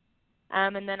there.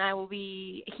 And then I will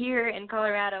be here in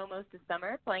Colorado most of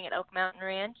summer playing at Elk Mountain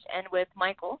Ranch and with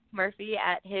Michael Murphy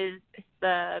at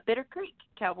the Bitter Creek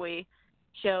Cowboy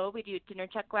show. We do a dinner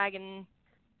chuck wagon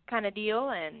kind of deal,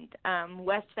 and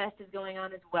West Fest is going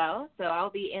on as well. So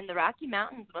I'll be in the Rocky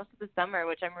Mountains most of the summer,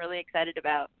 which I'm really excited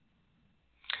about.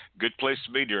 Good place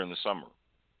to be during the summer.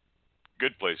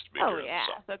 Good place to be during the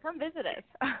summer. So come visit us.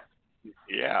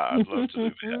 Yeah, I'd love to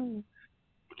do that.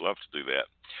 Would love to do that.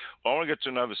 Well, I want to get to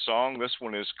another song. This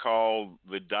one is called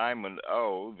The Diamond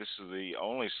O. This is the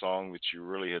only song that you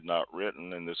really had not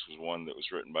written, and this was one that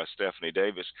was written by Stephanie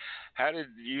Davis.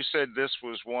 You said this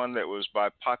was one that was by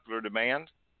popular demand?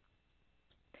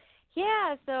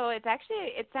 Yeah, so it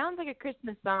sounds like a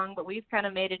Christmas song, but we've kind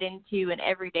of made it into an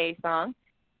everyday song.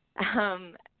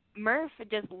 Murph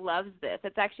just loves this.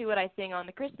 It's actually what I sing on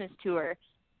the Christmas tour,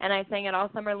 and I sang it all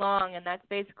summer long, and that's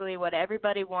basically what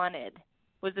everybody wanted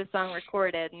was this song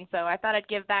recorded, and so I thought I'd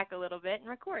give back a little bit and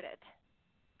record it.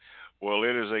 Well,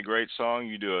 it is a great song.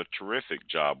 You do a terrific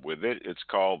job with it. It's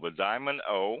called The Diamond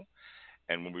O,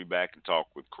 and we'll be back and talk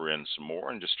with Carin some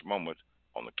more in just a moment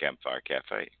on the Campfire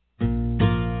Cafe.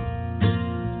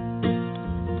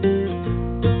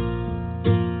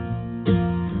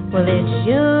 Well, it's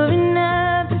sure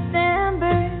enough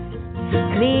December,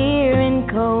 clear and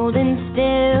cold and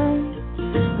still,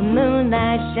 the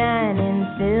moonlight shining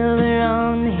silver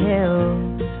on the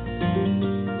hills,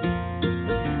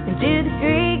 and to the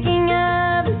creaking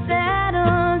of the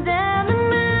saddle down the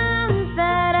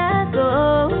mountainside I go,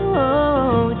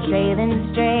 trailing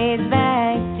straight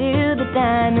back to the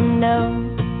diamond O.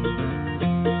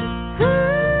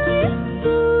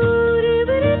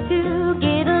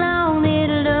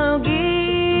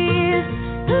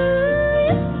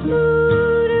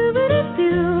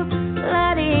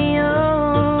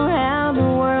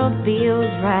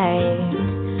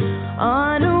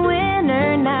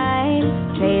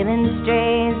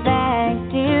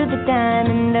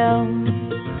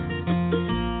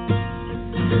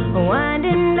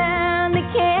 Winding down the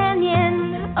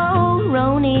canyon, oh,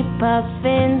 Rony puffs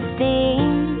and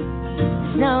steam,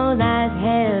 snow lies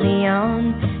heavy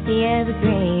on the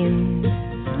evergreens.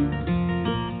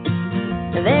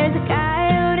 There's a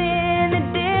coyote in the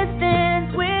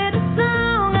distance with a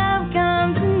song I've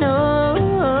come to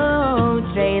know,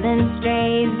 trailing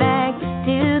straight back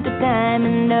to the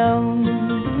diamond O.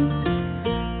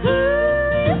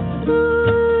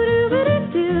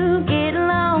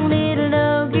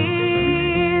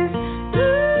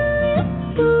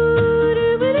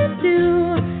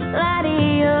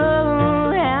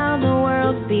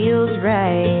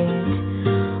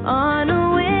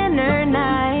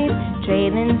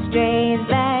 Straight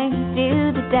back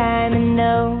to the diamond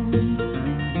O.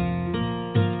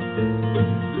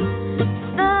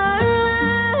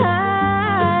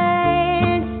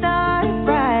 Starlight, star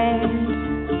bright,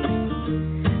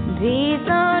 peace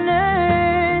on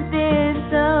earth is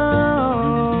so.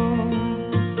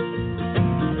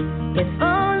 If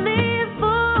only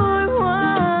for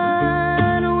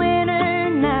one winter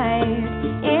night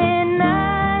in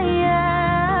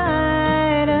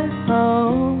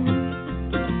Idaho.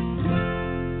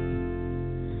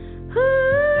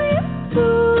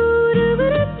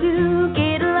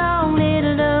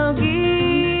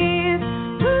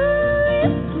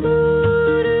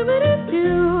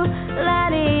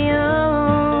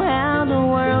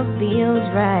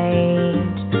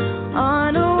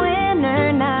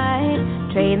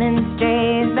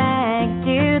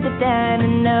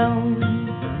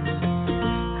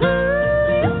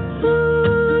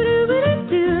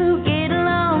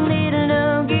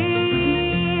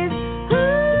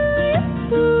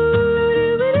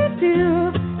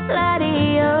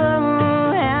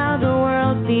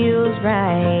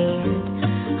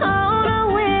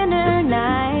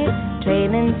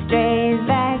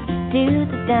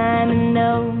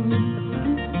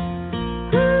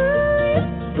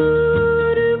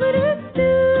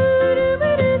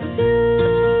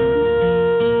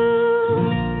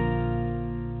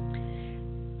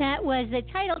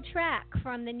 track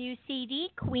from the new CD,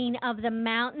 Queen of the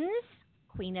Mountains.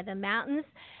 Queen of the Mountains.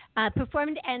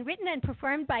 Performed and written and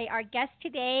performed by our guest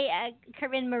today,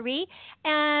 Carin Mari.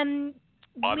 Bobbi,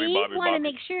 we want to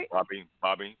make sure.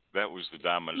 Bobbi, that was the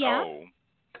Diamond Yeah. O.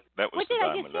 That was what the did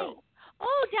Diamond I just say? O.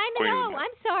 Oh, Queen Diamond O.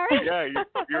 I'm sorry. Yeah,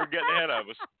 you're getting ahead of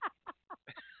us.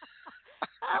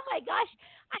 Oh my gosh,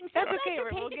 I'm so glad you paid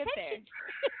we'll get attention.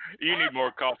 You need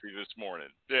more coffee this morning.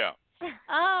 Yeah.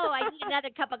 Oh, I need another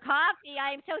cup of coffee.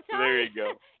 I am so sorry. There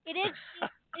you go.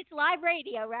 It's live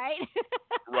radio, right?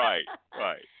 Right.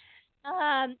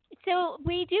 So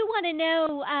we do want to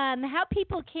know how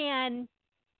people can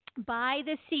buy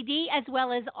the CD as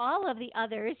well as all of the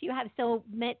others. You have so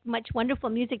much wonderful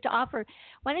music to offer.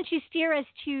 Why don't you steer us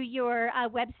to your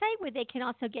website where they can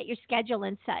also get your schedule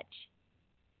and such?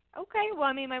 Okay, well,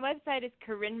 I mean, my website is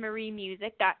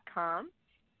carinmarimusic.com,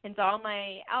 and so all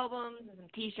my albums and some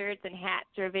T-shirts and hats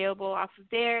are available off of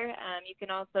there. You can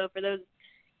also, for those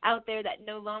out there that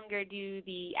no longer do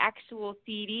the actual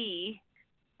CD,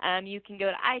 you can go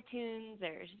to iTunes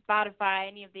or Spotify,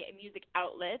 any of the music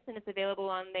outlets, and it's available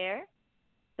on there.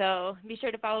 So be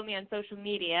sure to follow me on social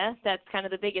media. That's kind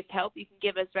of the biggest help you can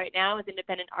give us right now as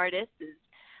independent artists, is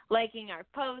liking our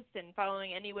posts and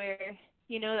following anywhere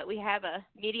you know that we have a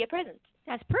media presence.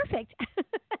 That's perfect.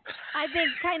 I've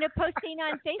been kind of posting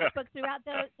on Facebook throughout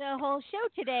the whole show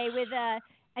today with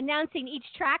announcing each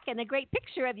track and a great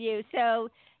picture of you. So,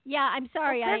 yeah, I'm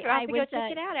sorry. I'll have to was go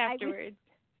check it out afterwards.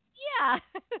 Yeah.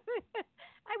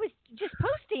 I was just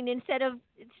posting instead of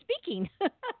speaking.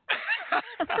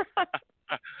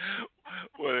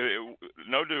 Well,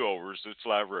 no do-overs. It's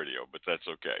live radio, but that's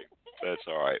okay. That's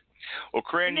all right. Well,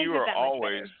 Carin, you are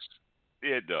always...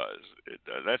 It does.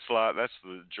 That's live. That's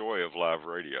the joy of live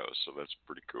radio, so that's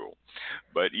pretty cool.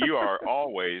 But you are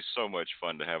always so much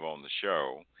fun to have on the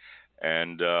show.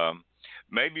 And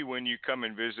maybe when you come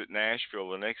and visit Nashville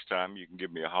the next time, you can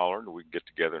give me a holler and we can get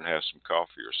together and have some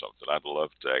coffee or something. I'd love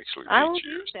to actually meet you. I will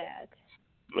do that.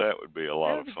 That would be a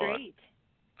lot of fun. Great.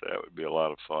 That would be a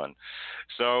lot of fun.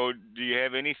 So do you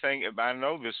have anything? I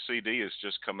know this CD has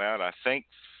just come out. I think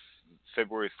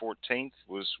February 14th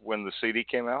was when the CD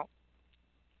came out.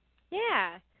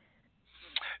 Yeah.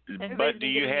 But do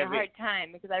you have a hard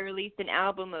time because I released an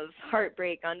album of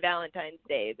heartbreak on Valentine's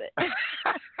Day, but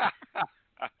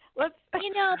but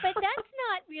that's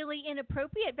not really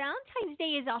inappropriate. Valentine's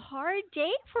Day is a hard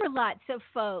day for lots of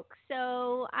folks.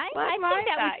 So I think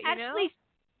that was actually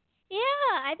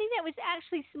I think that was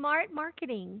actually smart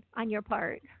marketing on your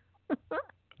part.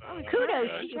 Kudos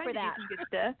to you for that. Good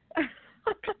stuff.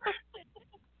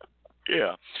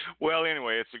 Yeah. Well,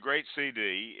 anyway, it's a great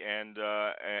CD, and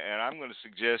I'm going to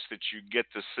suggest that you get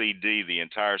the CD, the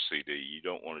entire CD. You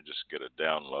don't want to just get a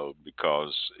download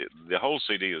because the whole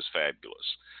CD is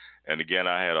fabulous. And again,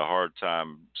 I had a hard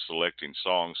time selecting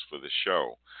songs for the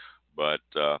show. But,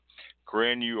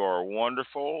 Carin, you are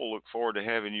wonderful. Look forward to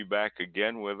having you back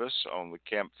again with us on the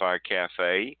Campfire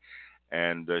Cafe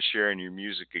and sharing your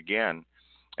music again.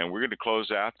 And we're going to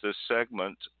close out this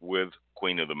segment with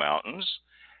Queen of the Mountains.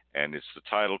 And it's the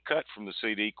title cut from the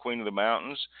CD, Queen of the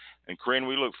Mountains. And, Carin,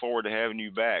 we look forward to having you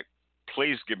back.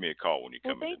 Please give me a call when you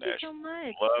come into Nashville. Thank you so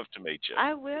much. Love to meet you.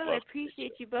 I will. I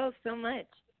appreciate you both so much.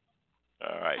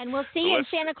 All right. And we'll see you in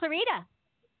Santa Clarita.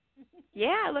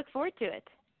 Yeah, I look forward to it.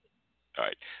 All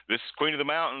right. This is Queen of the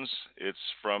Mountains. It's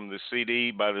from the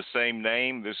CD by the same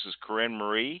name. This is Carin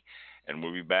Mari. And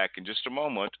we'll be back in just a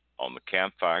moment on the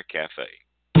Campfire Cafe.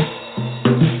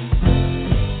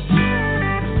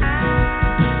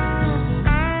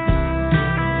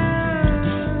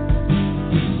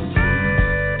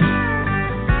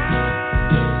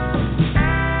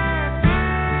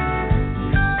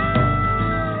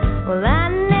 Well, I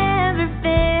never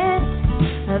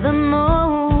fit the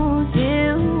mold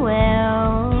too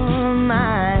well.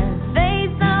 My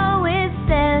face always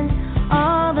says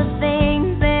all the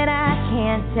things that I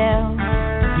can't tell.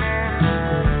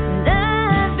 And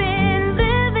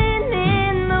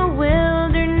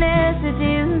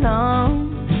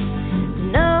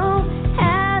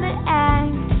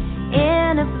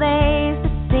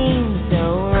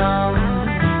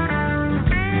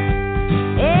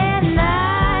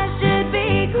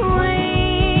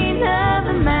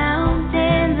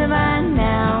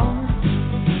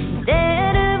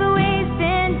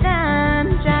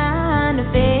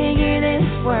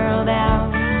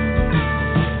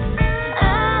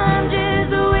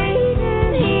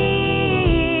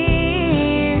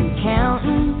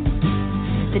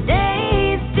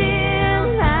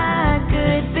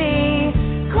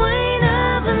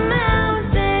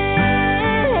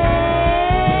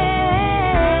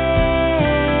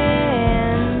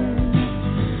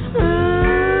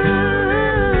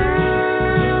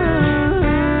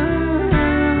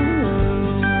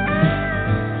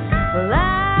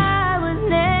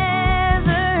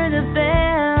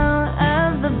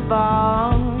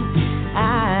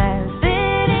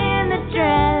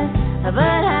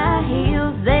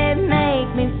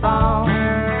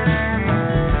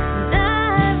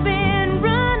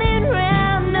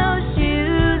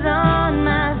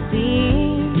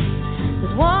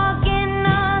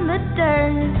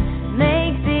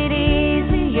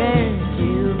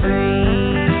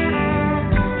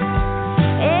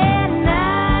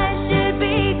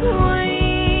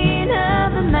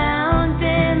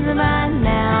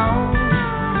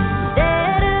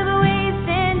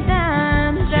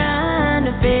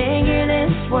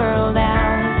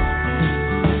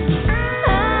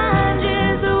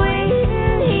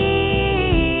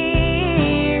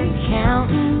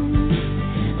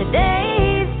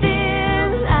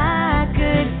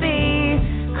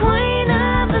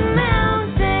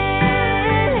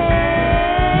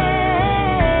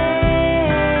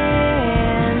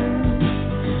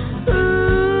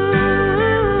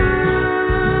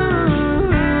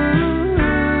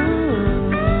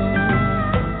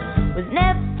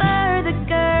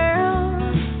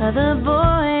the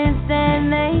boys said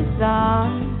they saw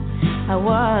I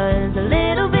was a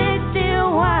little bit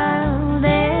too wild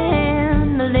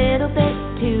and a little bit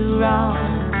too raw.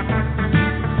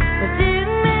 But too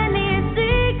many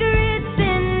secrets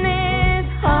in this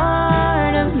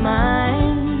heart of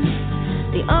mine.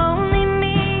 The only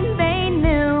me they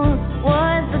knew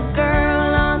was the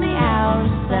girl on the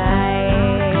outside.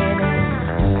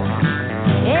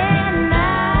 And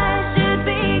I should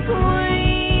be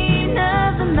queen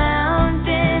of the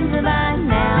mountains by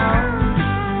now,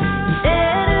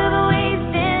 instead of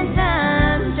wasting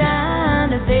time trying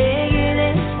to figure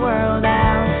this world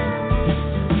out.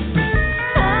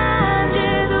 I'm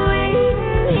just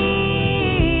waiting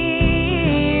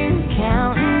here,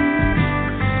 counting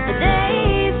the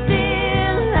days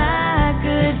till I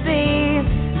could be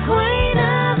queen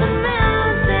of the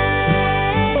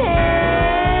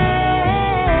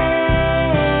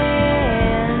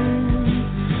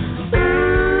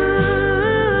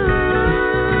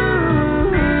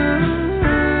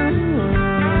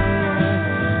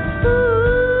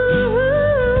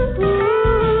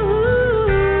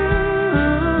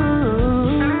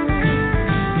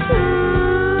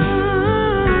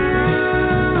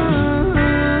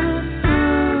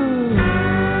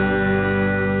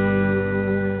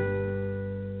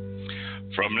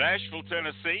From Nashville,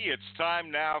 Tennessee, it's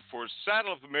time now for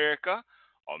Saddle Up America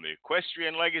on the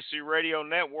Equestrian Legacy Radio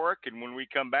Network. And when we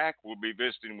come back, we'll be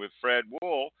visiting with Fred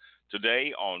Woehl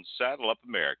today on Saddle Up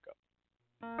America.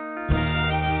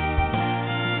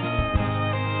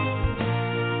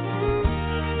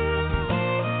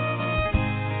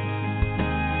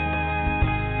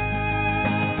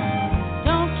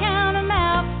 Don't count 'em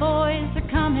out, boys are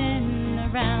coming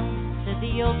around, said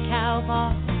the old cow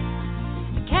boss.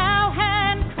 The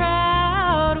cowhand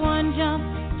crowd, one jump,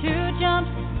 two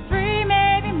jumps, three,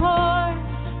 maybe more.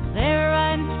 They were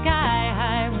riding sky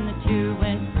high when the two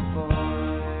went for four.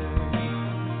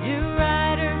 New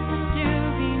rider,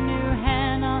 Doobie, new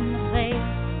hand on the plate.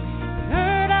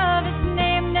 Heard of his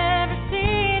name, never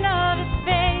seen of his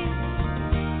face.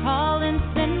 Paul and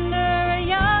Cinder, a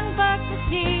young buck was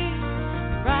he,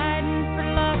 riding for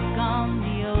luck on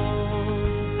the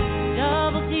old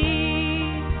Double D.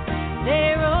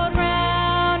 They rode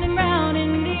round and round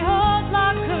in the old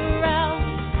log corral,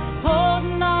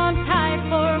 holding on tight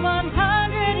for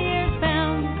 100 years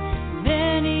bound.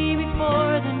 Many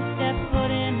before them stepped foot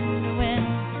in the wind.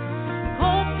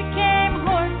 Colts became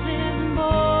horses and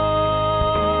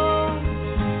boys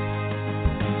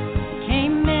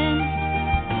came men.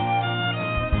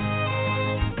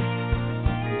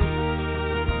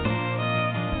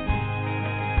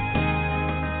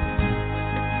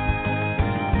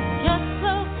 Just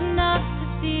close enough to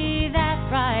see that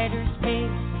rider's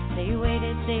face. They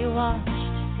waited, they watched,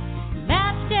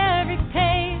 matched every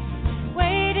pace,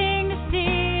 waiting to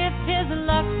see if his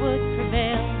luck would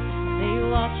prevail. They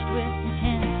watched with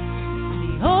intent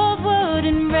the old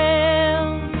wooden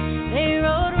rail. They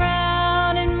rode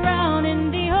round and round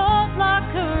in the old log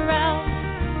corral,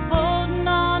 holding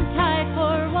on tight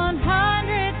for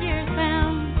 100 years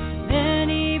bound.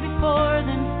 Many before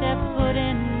them stepped foot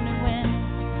in the wind.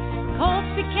 Colts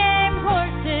became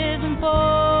horses and boys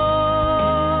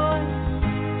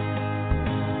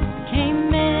came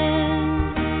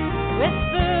men. With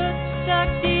boots stuck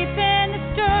deep in the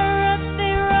stirrups,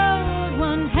 they rode,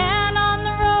 one hand on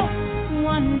the rope,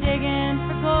 one digging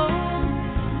for gold.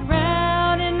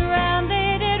 Round and round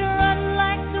they did run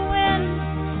like the wind,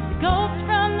 the goats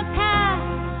from the past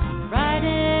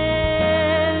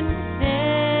riding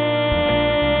thin.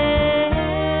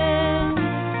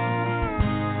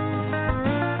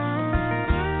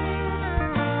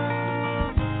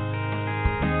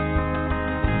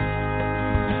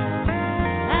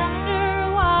 After a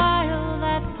while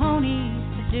that pony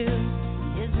subdued,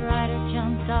 his rider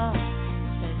jumped off,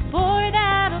 said, "Boy,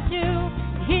 that'll do."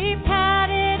 He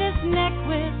patted his neck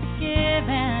with a give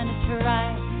and a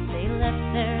try. They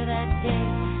left there that day,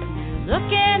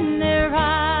 look in their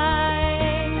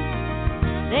eyes.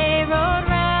 They rode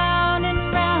round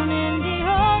and round in the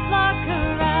old log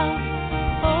corral,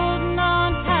 holding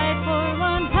on tight for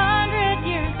 100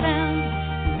 years bound.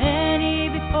 Many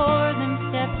before them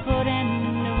stepped foot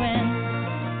in the wind.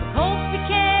 Colts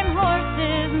became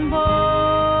horses and boys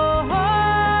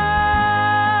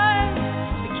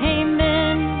became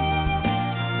men.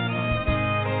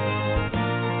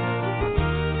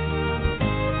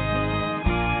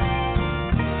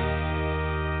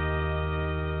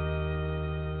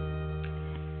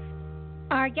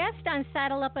 Our guest on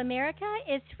Saddle Up America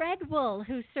is Fred Woehl,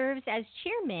 who serves as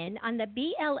chairman on the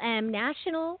BLM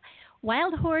National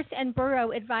Wild Horse and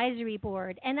Burro Advisory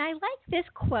Board. And I like this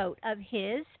quote of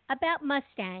his about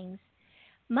Mustangs.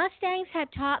 Mustangs have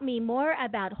taught me more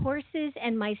about horses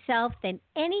and myself than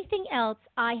anything else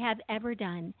I have ever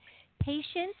done.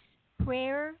 Patience,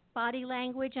 prayer, body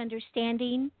language,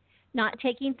 understanding, not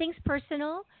taking things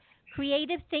personal,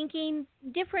 creative thinking,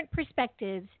 different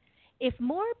perspectives. If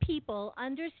more people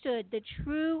understood the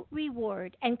true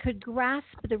reward and could grasp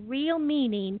the real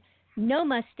meaning, no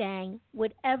Mustang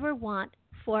would ever want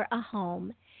for a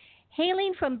home.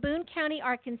 Hailing from Boone County,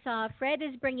 Arkansas, Fred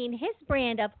is bringing his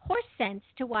brand of horse sense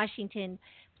to Washington.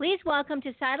 Please welcome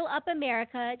to Saddle Up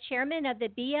America, Chairman of the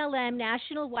BLM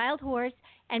National Wild Horse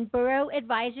and Burro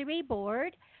Advisory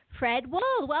Board, Fred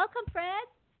Woehl. Welcome, Fred.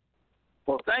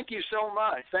 Well, thank you so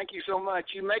much. Thank you so much.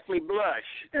 You make me blush,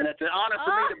 and it's an honor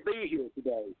for me to be here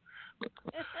today.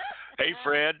 Hey,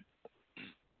 Fred.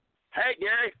 Hey,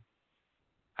 Gary.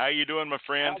 How you doing, my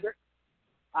friend?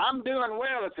 I'm doing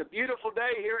well. It's a beautiful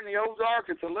day here in the Ozarks.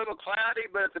 It's a little cloudy,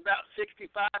 but it's about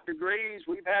 65 degrees.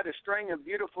 We've had a string of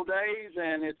beautiful days,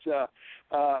 and it's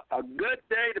a good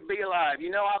day to be alive.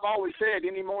 You know, I've always said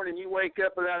any morning you wake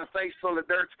up without a face full of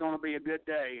dirt's going to be a good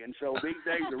day, and so these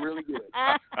days are really good.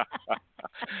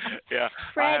 Yeah,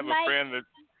 Fred, I have a friend that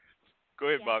 – go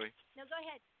ahead, Bobbi. No, go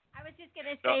ahead. I was just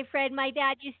going to say, Fred, my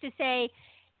dad used to say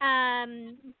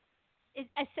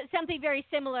something very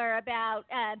similar about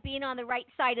being on the right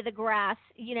side of the grass.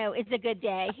 You know, it's a good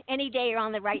day. Any day you're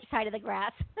on the right side of the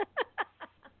grass.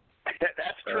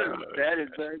 That's true. That is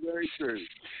very, very true.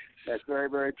 That's very,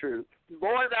 very true.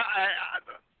 Boys,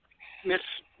 Miss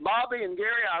Bobbi and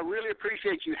Gary, I really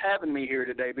appreciate you having me here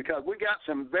today because we got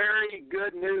some very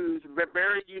good news,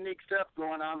 very unique stuff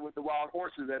going on with the wild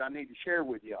horses that I need to share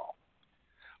with y'all.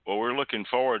 Well, we're looking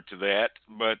forward to that.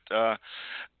 But,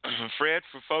 Fred,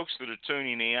 for folks that are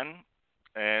tuning in,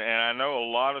 and I know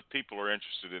a lot of people are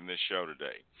interested in this show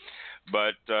today,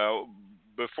 but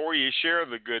before you share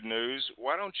the good news,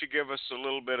 why don't you give us a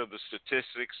little bit of the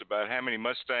statistics about how many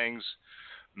Mustangs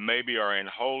maybe are in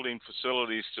holding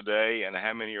facilities today and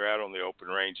how many are out on the open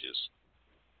ranges?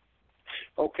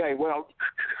 Okay, well,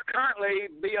 currently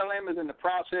BLM is in the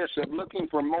process of looking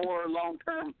for more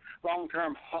long-term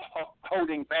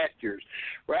holding pastures.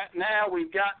 Right now,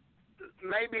 we've got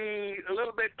maybe a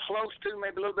little bit close to,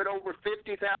 maybe a little bit over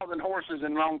 50,000 horses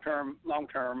in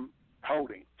long-term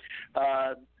holding.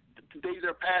 These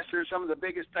are pastures. Some of the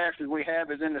biggest pastures we have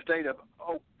is in the state of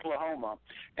Oklahoma,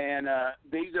 and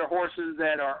these are horses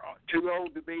that are too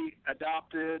old to be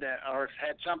adopted or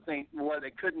had something where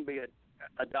they couldn't be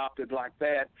adopted like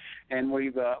that, and we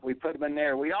put them in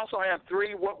there. We also have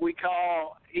 3 what we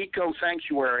call eco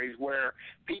sanctuaries where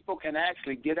people can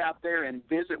actually get out there and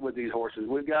visit with these horses.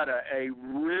 We've got a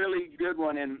really good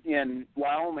one in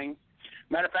Wyoming.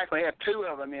 Matter of fact, we have 2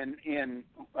 of them in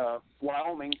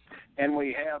Wyoming, and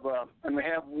we have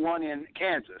one in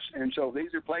Kansas. And so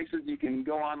these are places you can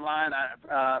go online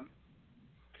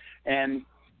and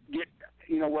get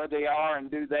where they are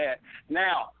and do that.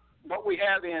 Now, what we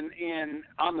have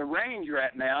on the range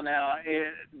right now,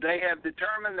 they have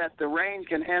determined that the range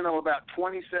can handle about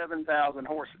 27,000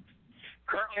 horses.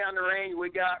 Currently on the range,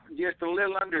 we got just a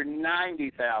little under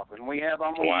 90,000. We have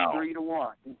almost 3 to 1.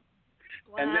 Wow.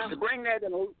 And to bring that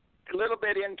in a little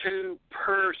bit into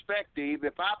perspective,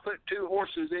 if I put 2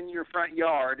 horses in your front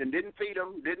yard and didn't feed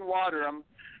them, didn't water them,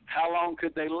 how long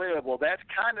could they live? Well, that's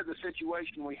kind of the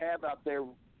situation we have out there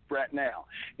right now,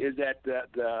 is that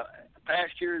the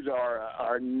pastures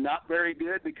are not very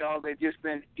good because they've just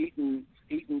been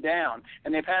eaten down,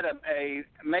 and they've had a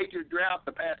major drought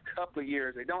the past couple of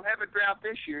years. They don't have a drought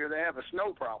this year; they have a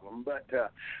snow problem, but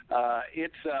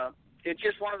it's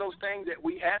just one of those things that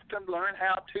we have to learn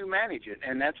how to manage it,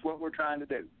 and that's what we're trying to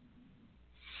do.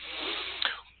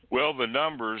 Well, the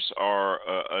numbers are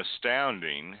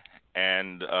astounding,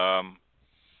 and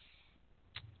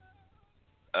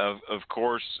of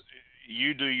course,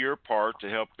 you do your part to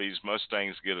help these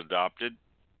Mustangs get adopted.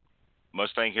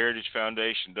 Mustang Heritage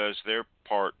Foundation does their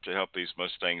part to help these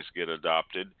Mustangs get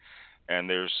adopted, and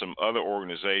there's some other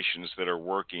organizations that are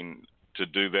working to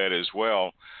do that as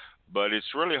well. But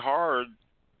it's really hard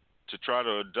to try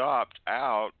to adopt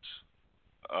out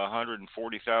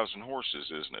 140,000 horses,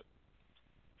 isn't it?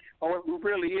 Oh, it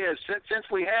really is. Since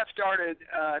we have started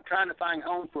trying to find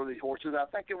homes for these horses, I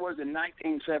think it was in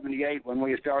 1978 when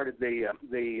we started the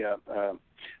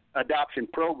adoption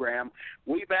program,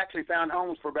 we've actually found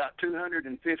homes for about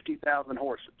 250,000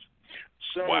 horses.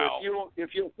 So wow.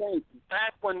 if you'll think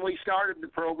back when we started the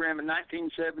program in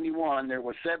 1971, there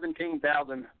was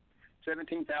 17,000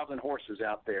 horses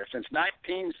out there. Since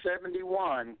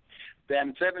 1971,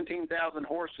 then 17,000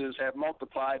 horses have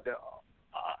multiplied to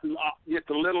just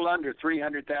a little under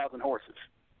 300,000 horses.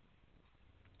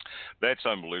 That's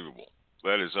unbelievable.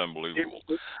 That is unbelievable.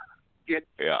 It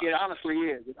honestly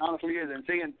is. It honestly is. And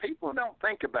see, and people don't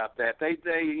think about that. They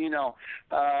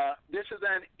this is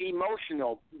an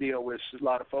emotional deal with a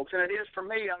lot of folks, and it is for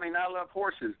me. I mean, I love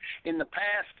horses. In the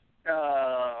past,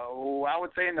 I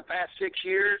would say in the past 6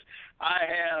 years, I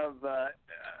have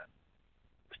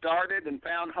started and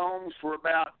found homes for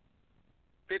about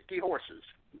 50 horses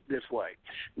this way.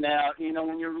 Now,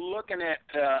 when you're looking at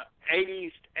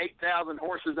 8,000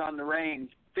 horses on the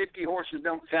range, 50 horses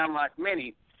don't sound like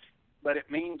many, but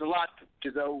it means a lot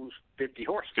to those 50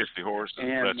 horses. 50 horses,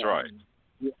 and, that's right.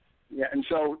 Yeah, and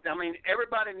so, I mean,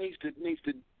 everybody needs to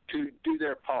do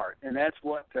their part, and that's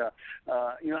what,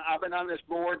 I've been on this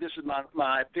board. This is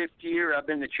my fifth year. I've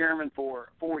been the chairman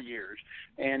for 4 years,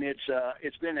 and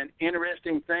it's been an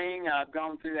interesting thing. I've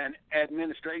gone through an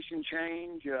administration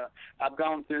change. I've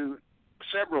gone through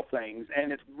several things,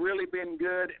 and it's really been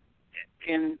good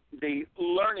in the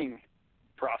learning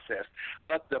process.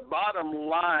 But the bottom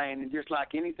line, just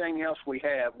like anything else we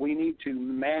have, we need to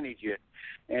manage it.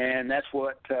 And that's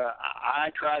what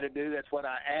I try to do. That's what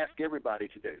I ask everybody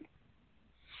to do.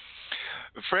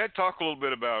 Fred, talk a little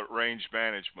bit about range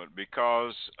management,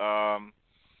 because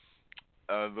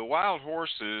the wild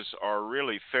horses are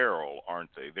really feral,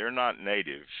 aren't they? They're not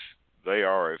native. They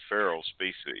are a feral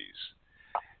species.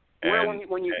 Well,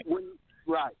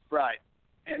 right.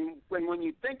 And when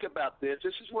you think about this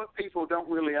is what people don't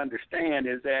really understand,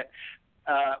 is that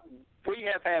we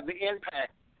have had the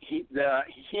impact. The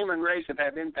human race have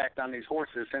had impact on these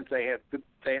horses since they have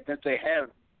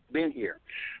been here.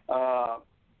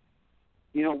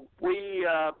 We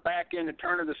back in the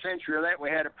turn of the century,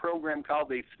 we had a program called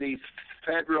the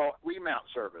Federal Remount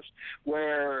Service,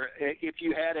 where if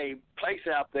you had a place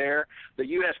out there, the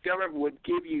U.S. government would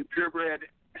give you purebred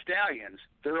stallions,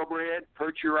 thoroughbred,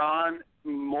 Percheron,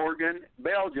 Morgan,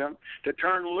 Belgium, to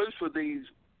turn loose with these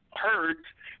herds,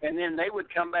 and then they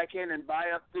would come back in and buy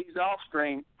up these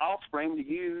offspring to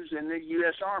use in the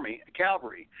U.S. Army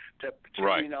cavalry.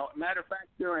 Right. Matter of fact,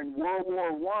 during World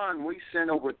War I, we sent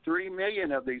over 3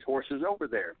 million of these horses over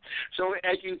there. So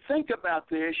as you think about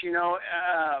this,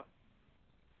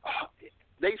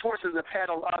 these horses have had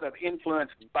a lot of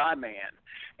influence by man,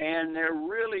 and there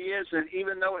really isn't,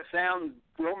 even though it sounds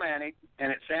romantic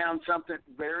and it sounds something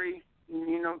very,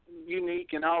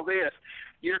 unique and all this,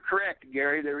 you're correct,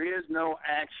 Gary. There is no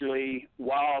actually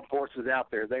wild horses out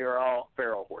there. They are all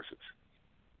feral horses.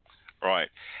 Right.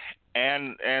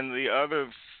 And the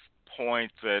other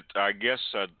point that I guess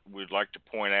we'd like to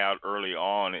point out early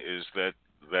on is that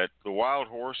the wild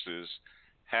horses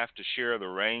have to share the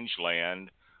rangeland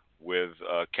with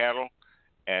cattle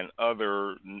and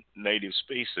other native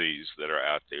species that are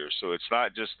out there. So it's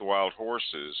not just the wild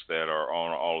horses that are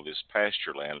on all of this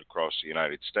pasture land across the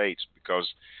United States,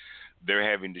 because they're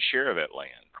having to share that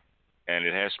land, and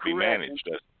it has to be managed.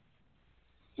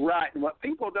 Right. And what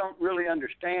people don't really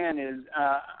understand is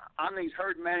on these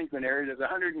herd management areas, there's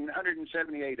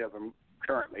 178 of them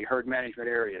currently, herd management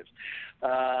areas.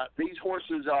 These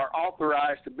horses are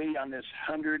authorized to be on this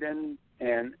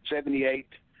 178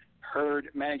 herd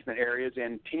management areas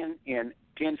in 10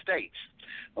 states.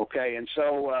 Okay, and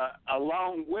so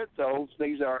along with those,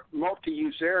 these are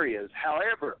multi-use areas.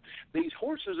 However, these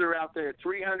horses are out there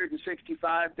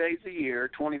 365 days a year,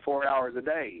 24 hours a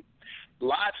day.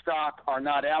 Livestock are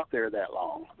not out there that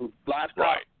long. Livestock,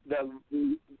 right. The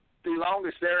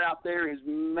longest they're out there is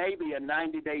maybe a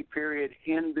 90-day period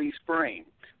in the spring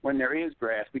when there is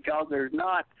grass, because there's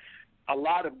not a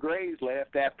lot of graze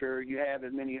left after you have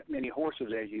as many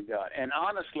horses as you've got. And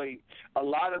honestly, a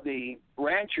lot of the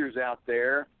ranchers out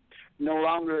there no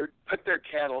longer put their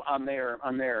cattle on their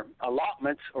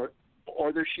allotments or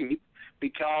their sheep,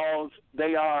 because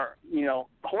they are,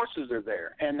 horses are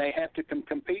there, and they have to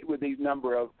compete with these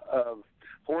number of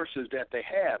horses that they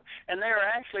have. And they are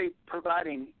actually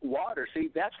providing water. See,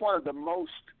 that's one of the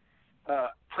most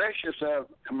precious of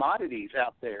commodities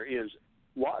out there is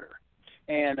water.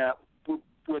 And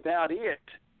without it,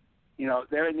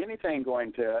 there isn't anything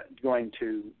going to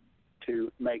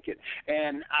make it.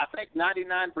 And I think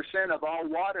 99% of all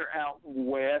water out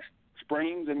west,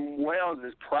 springs and wells,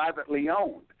 is privately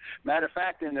owned. Matter of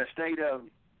fact, in the state of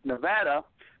Nevada,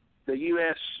 the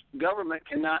U.S. government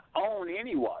cannot own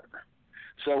any water.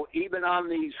 So even on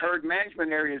these herd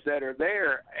management areas that are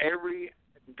there, every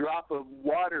drop of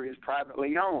water is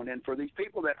privately owned. And for these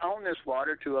people that own this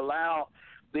water to allow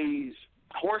these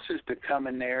horses to come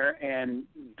in there and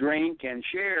drink and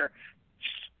share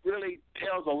really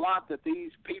tells a lot that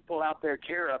these people out there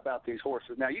care about these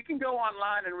horses. Now, you can go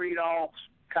online and read all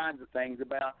kinds of things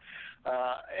about.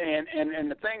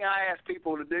 And the thing I ask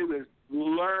people to do is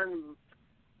learn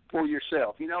for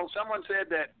yourself. You know, someone said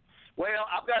that, well,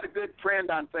 I've got a good friend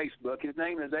on Facebook. His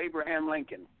name is Abraham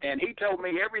Lincoln, and he told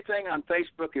me everything on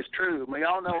Facebook is true. We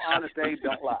all know Honest Abe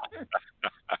don't lie.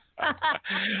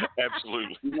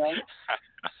 Absolutely. You know?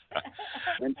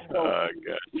 And so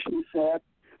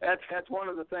that's one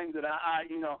of the things that I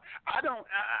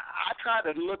try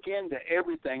to look into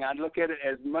everything. I look at it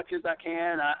as much as I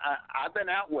can. I've been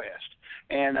out west,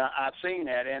 and I've seen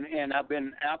that, and I've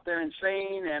been out there and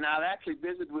seen, and I've actually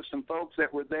visited with some folks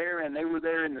that were there, and they were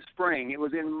there in the spring. It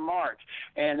was in March,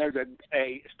 and there's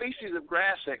a species of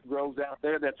grass that grows out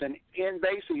there that's an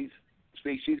invasive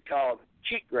species called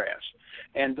cheatgrass.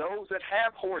 And those that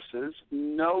have horses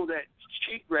know that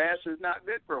cheatgrass is not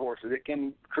good for horses. It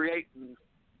can create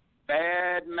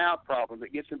bad mouth problems.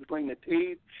 It gets in between the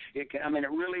teeth. It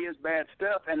really is bad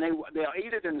stuff. And they'll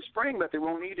eat it in the spring, but they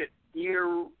won't eat it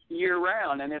year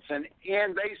round. And it's an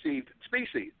invasive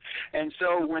species. And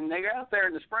so when they're out there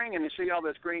in the spring and they see all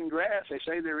this green grass, they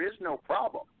say there is no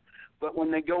problem. But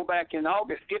when they go back in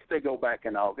August, if they go back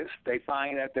in August, they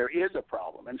find that there is a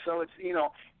problem. And so it's, you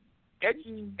know,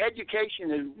 education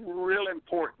is real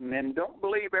important, and don't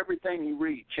believe everything you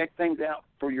read. Check things out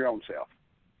for your own self.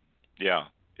 Yeah.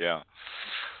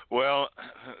 Well,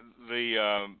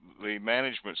 the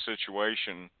management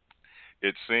situation,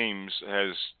 it seems,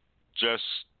 has just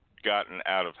gotten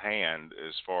out of hand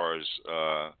as far as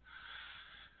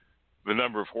the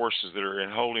number of horses that are in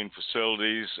holding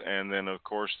facilities, and then, of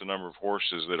course, the number of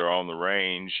horses that are on the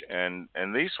range. And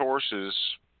these horses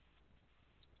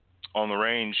on the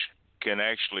range can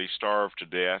actually starve to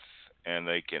death, and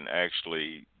they can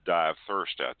actually die of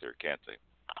thirst out there, can't they?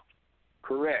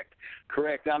 Correct.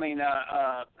 I mean,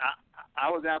 I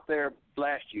was out there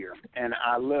last year, and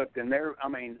I looked, and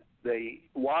the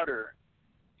water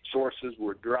sources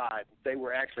were dry. They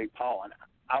were actually pawing.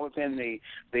 I was in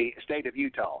the state of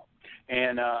Utah,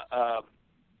 and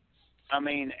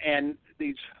and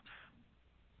these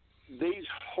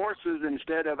horses,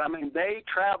 they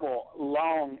travel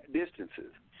long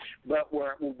distances. But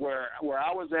where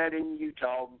I was at in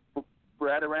Utah,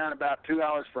 right around about 2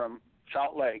 hours from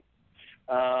Salt Lake,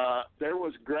 there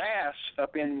was grass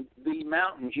up in the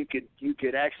mountains. You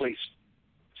could actually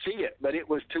see it, but it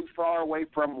was too far away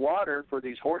from water for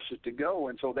these horses to go,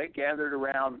 and so they gathered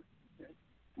around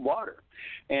water.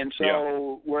 And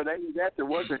so where they was at, there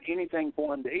wasn't anything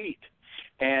for them to eat.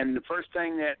 And the first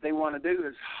thing that they want to do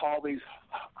is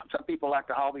some people like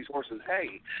to haul these horses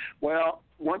hay. Well,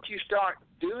 once you start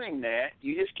doing that,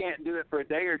 you just can't do it for a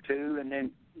day or two and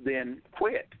then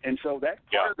quit. And so that's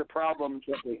part of the problems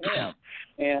that we have.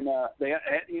 And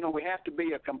we have to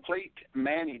be a complete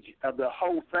manage of the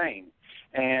whole thing,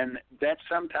 and that's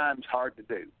sometimes hard to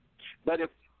do. But if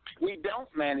we don't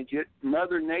manage it,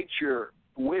 Mother Nature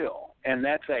will, and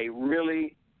that's a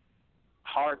really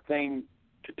hard thing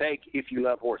to take if you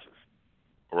love horses.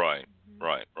 Right.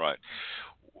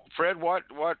 Fred, what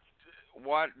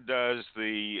does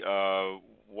the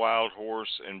Wild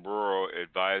Horse and Burro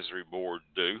Advisory Board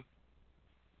do?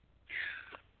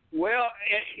 Well,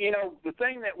 the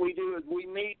thing that we do is we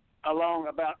meet along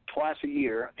about twice a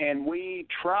year, and we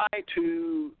try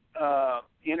to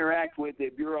interact with the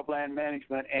Bureau of Land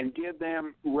Management and give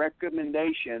them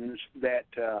recommendations that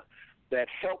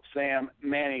helps them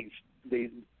manage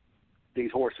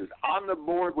these horses. On the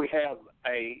board, we have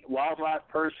a wildlife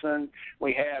person.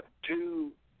 We have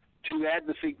two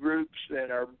advocacy groups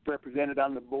that are represented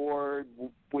on the board.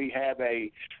 We have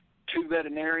two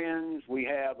veterinarians. We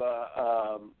have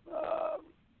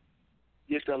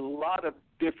just a lot of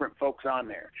different folks on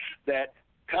there that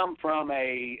come from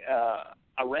a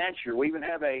rancher. We even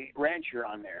have a rancher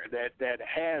on there that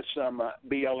has some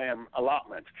BLM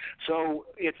allotments. So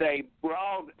it's a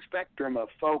broad spectrum of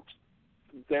folks.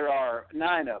 There are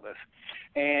 9 of us.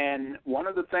 And one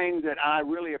of the things that I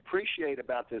really appreciate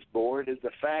about this board is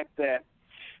the fact that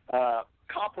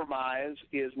compromise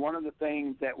is one of the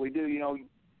things that we do.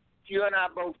 You and I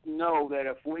both know that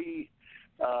if we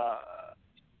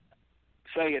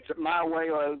say it's my way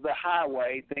or the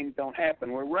highway, things don't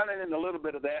happen. We're running into a little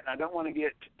bit of that, and I don't want to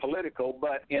get political,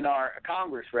 but in our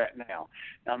Congress right now,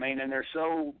 and they're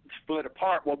so split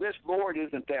apart. Well, this board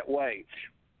isn't that way.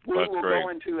 We will go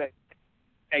into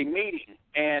a meeting,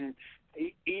 and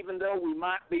even though we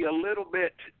might be a little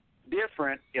bit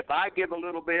different, if I give a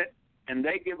little bit and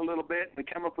they give a little bit, we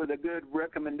come up with a good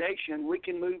recommendation, we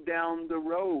can move down the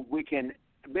road. We can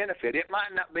benefit. It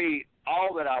might not be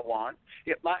all that I want.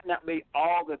 It might not be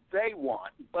all that they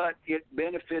want, but it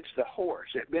benefits the horse.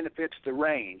 It benefits the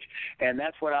range, and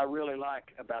that's what I really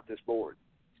like about this board.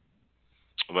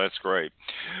 Well, that's great.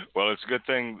 Well, it's a good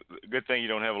thing. Good thing you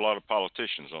don't have a lot of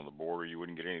politicians on the board, or you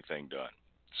wouldn't get anything done.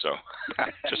 So,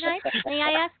 just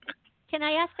Can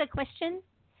I ask a question?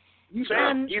 You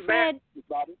bet. You Fred, bet,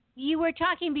 Bobby. you were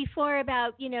talking before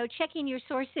about checking your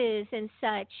sources and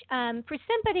such. For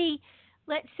somebody,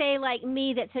 let's say like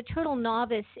me, that's a total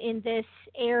novice in this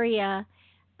area,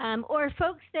 or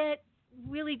folks that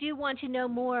really do want to know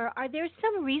more, are there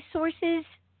some resources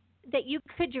that you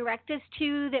could direct us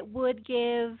to that would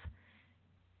give,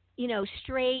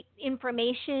 straight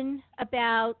information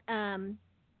about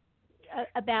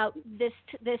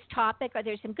this topic? Are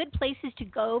there some good places to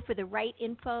go for the right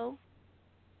info?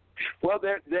 Well,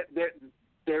 there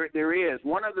is.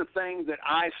 One of the things that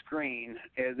I screen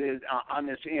is on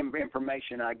this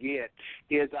information I get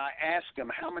is I ask them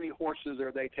how many horses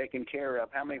are they taking care of,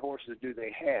 how many horses do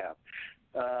they have.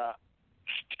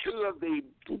 Two of the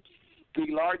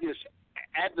largest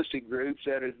advocacy groups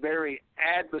that is very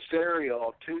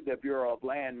adversarial to the Bureau of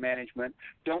Land Management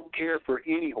don't care for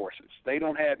any horses. They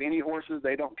don't have any horses.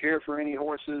 They don't care for any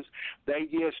horses. They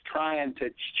just trying to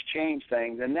change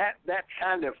things, and that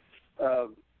kind of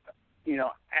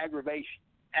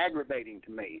aggravating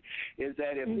to me is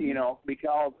that if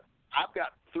because I've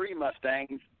got 3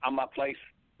 Mustangs on my place.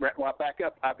 Well, I back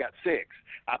up. I've got 6.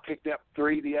 I picked up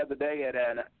 3 the other day at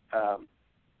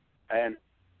an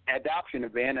adoption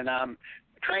event, and I'm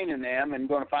training them and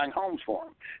going to find homes for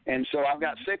them. And so I've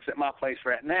got 6 at my place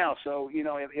right now. So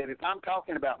if I'm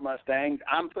talking about Mustangs,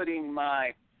 I'm putting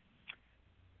my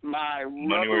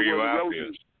money where your mouth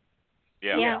is.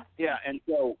 Yeah. And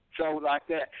so like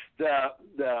that,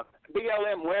 the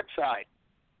BLM website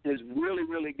is really,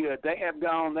 really good. They have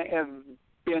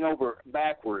been over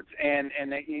backwards, and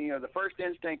they, the first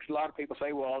instinct, a lot of people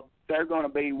say, well, they're going to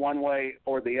be one way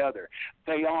or the other.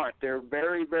 They aren't. They're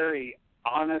very, very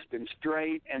honest and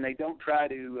straight, and they don't try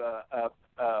to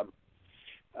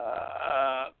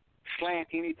slant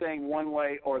anything one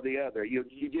way or the other. You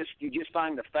just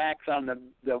find the facts on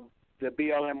the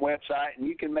BLM website, and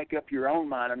you can make up your own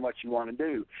mind on what you want to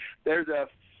do. There's a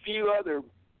few other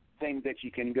things that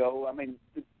you can go. I mean,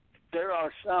 there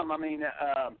are some. I mean,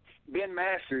 Ben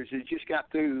Masters has just got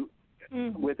through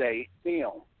with a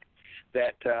film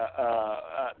that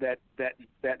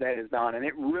is on, and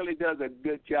it really does a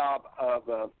good job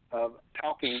of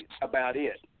talking about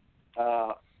it,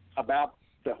 about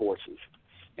the horses,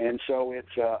 and so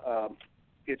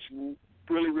it's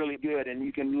really, really good, and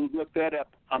you can look that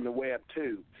up on the web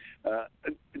too.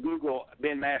 Google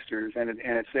Ben Masters, and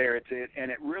it's there.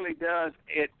 And it really does.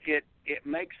 It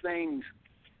makes things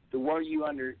the way you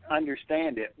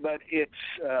understand it, but it's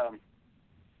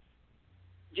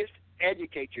just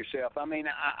educate yourself. I mean,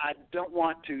 I don't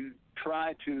want to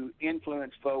try to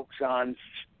influence folks on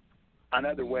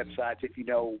other websites, if you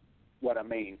know what I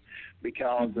mean,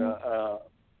 because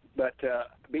but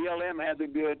BLM has a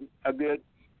good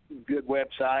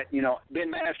website. Ben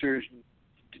Masters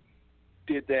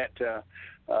did that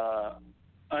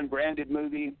Unbranded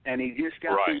movie, and he just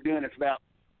got through doing it. It's about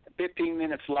 15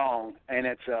 minutes long, and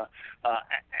it's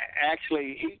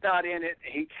actually he's not in it.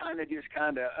 He kind of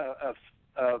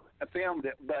filmed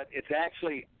it, but it's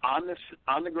actually on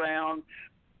the ground,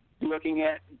 looking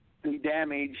at the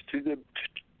damage to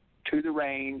the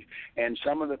range and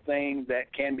some of the things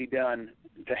that can be done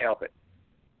to help it.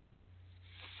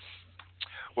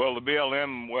 Well, the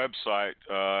BLM website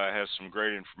has some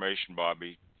great information,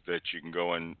 Bobby, that you can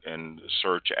go and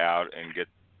search out and get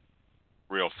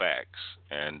real facts.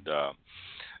 And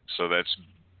so that's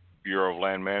Bureau of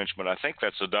Land Management. I think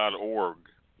that's a .org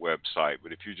website,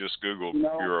 but if you just Google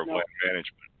Bureau of Land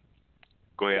Management,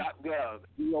 go ahead. .gov.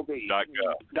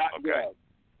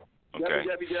 Okay.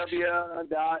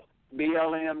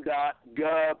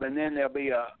 www.blm.gov, and then there'll be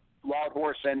a Wild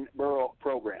Horse and Burro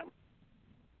program.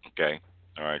 Okay.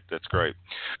 All right, that's great.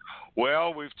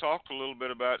 Well, we've talked a little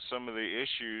bit about some of the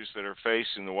issues that are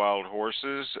facing the wild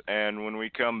horses, and when we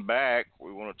come back,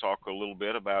 we want to talk a little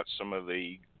bit about some of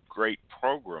the great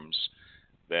programs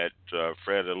that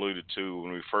Fred alluded to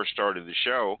when we first started the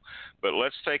show. But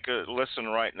let's take a listen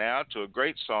right now to a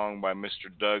great song by Mr.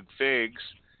 Doug Figgs,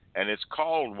 and it's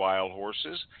called Wild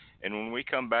Horses. And when we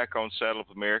come back on Saddle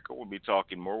Up America, we'll be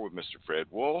talking more with Mr. Fred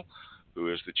Woehl, who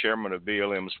is the chairman of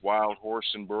BLM's Wild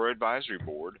Horse and Burro Advisory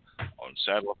Board, on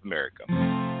Saddle Up America.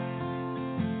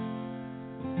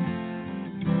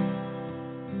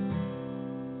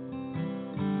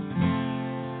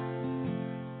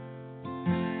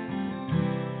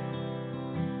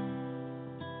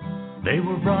 They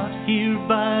were brought here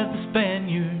by the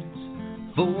Spaniards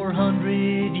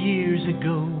 400 years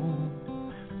ago.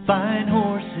 Fine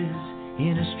horses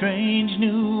in a strange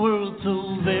new world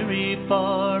so very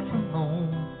far from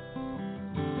home.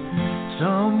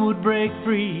 Some would break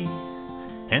free,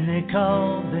 and they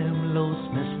called them Los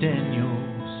Mustangs.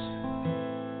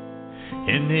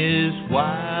 In this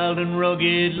wild and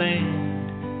rugged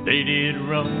land they did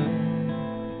roam,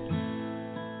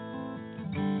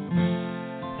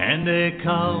 and they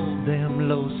called them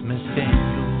Los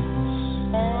Mustangs.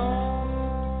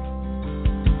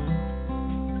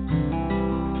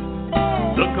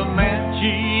 The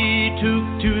Comanche took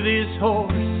to this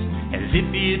horse as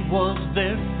if it was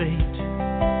their fate,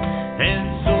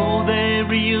 and so they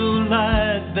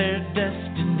realized their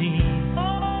destiny.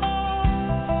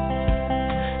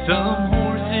 Some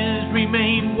horses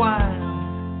remain wild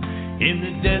in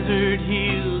the desert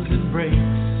hills and breaks,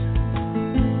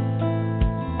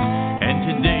 and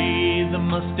today the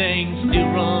Mustang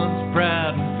still runs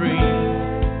proud and free.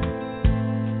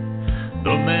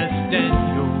 The Mustang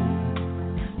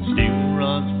still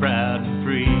runs proud and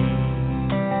free.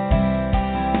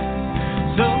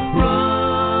 So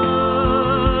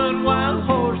run, wild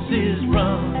horses,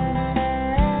 run,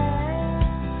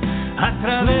 a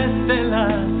través de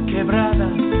las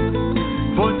quebradas,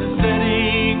 for the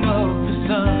setting of the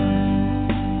sun.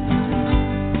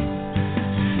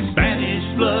 Spanish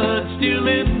blood still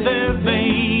in their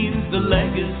veins, the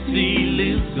legacy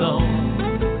lives on.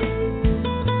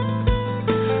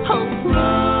 Oh,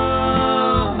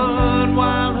 run,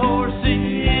 wild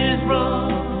horses, run.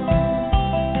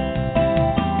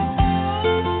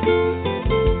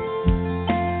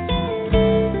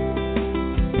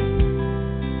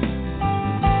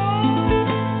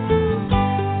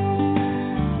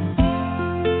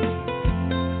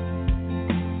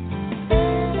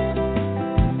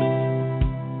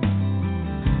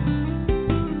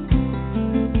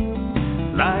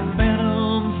 Like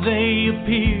phantoms they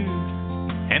appear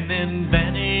and then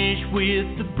vanish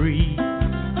with the breeze.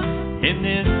 In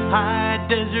this high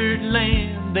desert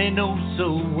land they know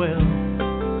so well.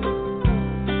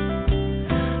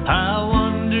 I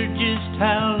wonder just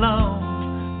how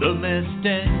long the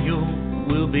Mustang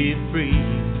will be free.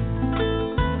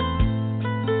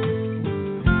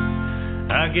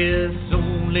 I guess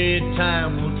only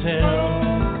time will tell.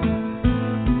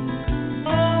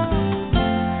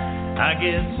 I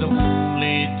guess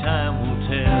only time will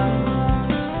tell.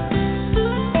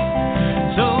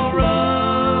 So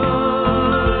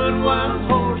run, wild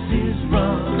horses,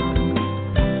 run,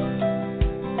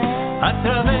 a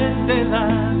través de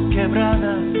las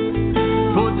quebradas,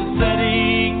 for the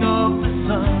setting of the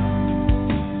sun.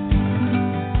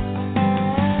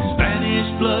 Spanish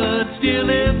blood still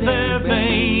in their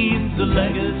veins, the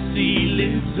legacy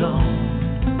lives on.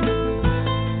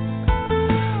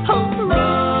 Oh,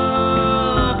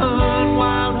 run,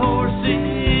 wild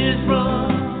horses, run.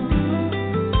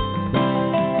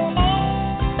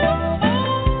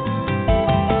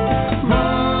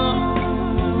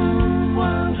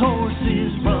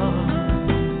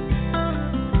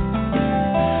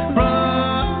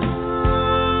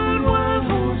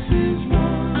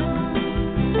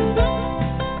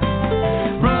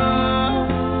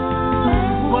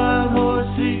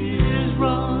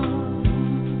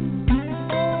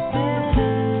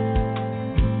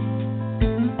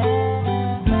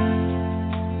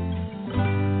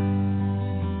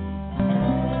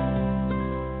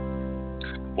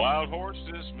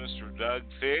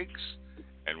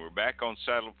 On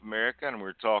Saddle Up America, and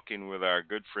we're talking with our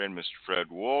good friend Mr. Fred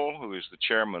Woehl, who is the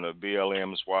chairman of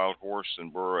BLM's Wild Horse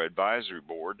and Burro Advisory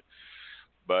Board.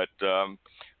 But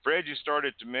Fred, you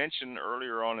started to mention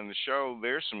earlier on in the show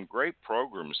there's some great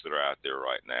programs that are out there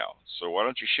right now. So why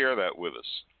don't you share that with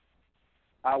us?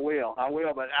 I will.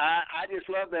 But I just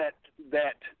love that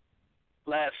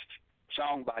last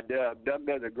song by Doug. Doug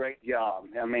does a great job.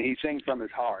 I mean, he sings from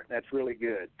his heart. That's really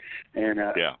good. And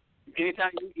yeah.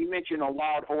 Anytime you mention a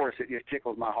wild horse, it just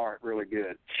tickles my heart really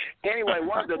good. Anyway,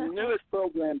 one of the newest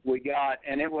programs we got,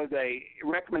 and it was a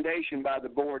recommendation by the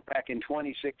board back in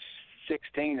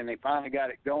 2016, and they finally got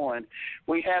it going.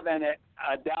 We have an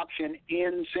adoption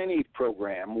incentive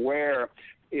program where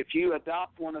if you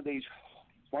adopt one of these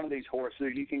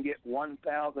horses, you can get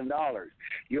 $1,000.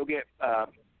 You'll get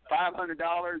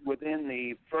 $500 within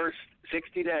the first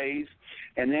 60 days,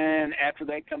 and then after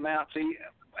they come out,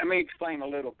 let me explain a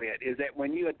little bit, is that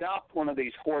when you adopt one of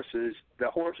these horses, the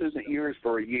horse isn't yours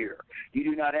for a year. You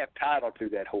do not have title to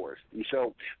that horse. And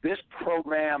so this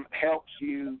program helps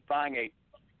you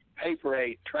pay for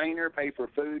a trainer, pay for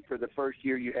food for the first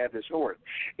year you have this horse.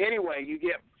 Anyway, you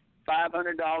get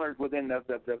 $500 within the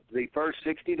first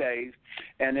 60 days,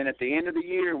 and then at the end of the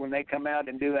year when they come out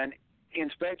and do an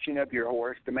inspection of your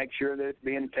horse to make sure that it's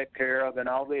being taken care of and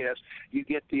all this, you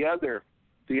get the other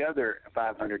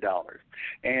 $500,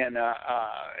 and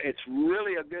it's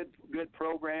really a good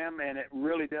program, and it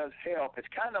really does help. It's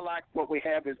kind of like what we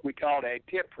have is we call it a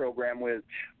tip program with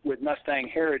Mustang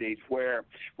Heritage, where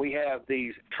we have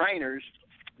these trainers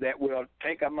that will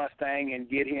take a Mustang and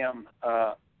get him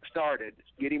started,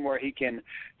 get him where you can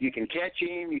catch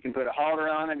him, you can put a halter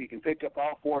on him, you can pick up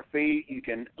all 4 feet, you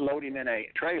can load him in a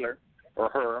trailer, or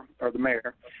her, or the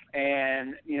mare,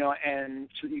 and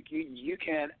so you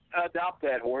can adopt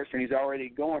that horse, and he's already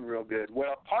going real good.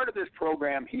 Well, part of this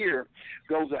program here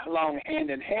goes along hand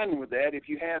in hand with that. If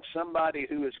you have somebody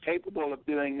who is capable of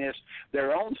doing this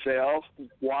their own selves,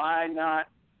 why not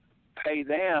pay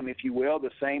them, if you will,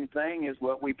 the same thing as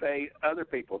what we pay other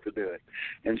people to do it?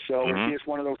 And so it's just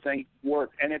one of those things that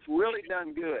work, and it's really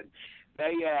done good.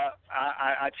 They,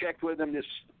 I checked with them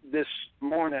this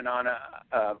morning on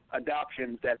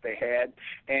adoptions that they had,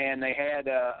 and they had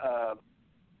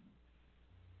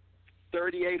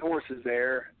 38 horses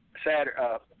there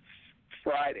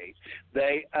Friday.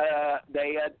 They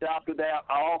adopted out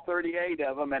all 38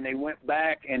 of them, and they went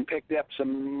back and picked up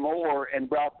some more and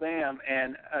brought them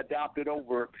and adopted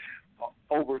over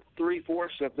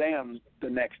 3/4 of them the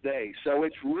next day. So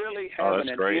it's really having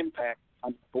an impact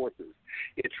on horses.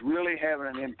 It's really having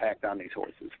an impact on these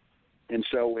horses. And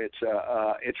so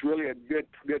it's really a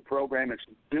good program. It's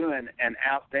doing an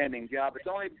outstanding job. It's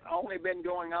only been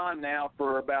going on now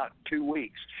for about 2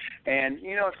 weeks, and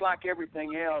it's like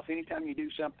everything else. Anytime you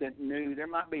do something new, there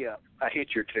might be a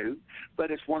hitch or two,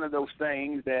 but it's one of those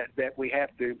things that we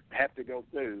have to go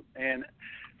through. And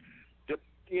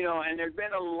and there's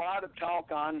been a lot of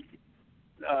talk on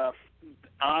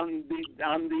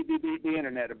the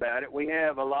internet about it. We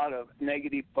have a lot of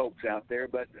negative folks out there,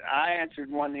 but I answered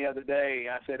one the other day.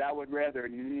 I said I would rather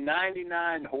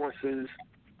 99 horses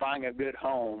find a good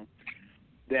home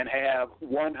than have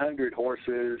 100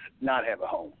 horses not have a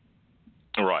home.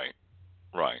 Right.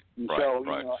 So,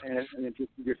 and it's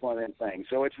just one of them things.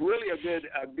 So it's really a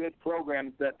good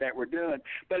program that we're doing.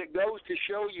 But it goes to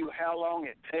show you how long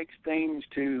it takes things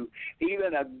to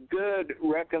even a good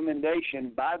recommendation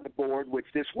by the board, which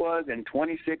this was in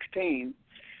 2016.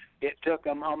 It took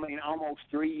them, almost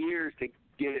 3 years to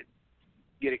get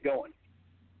it going.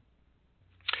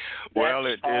 Well,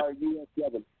 That's our U.S.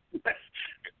 government.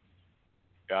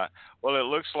 Yeah. Well, it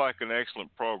looks like an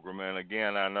excellent program, and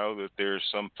again, I know that there's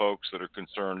some folks that are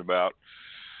concerned about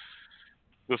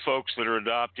the folks that are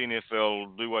adopting, if they'll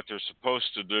do what they're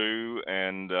supposed to do,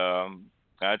 and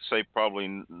I'd say probably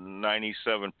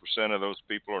 97% of those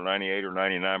people, or 98 or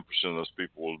 99% of those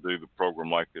people, will do the program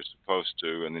like they're supposed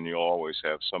to, and then you'll always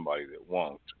have somebody that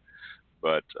won't.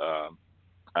 But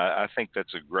I think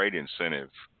that's a great incentive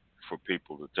for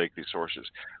people to take these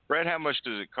horses. Brad, how much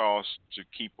does it cost to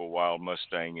keep a wild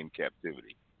Mustang in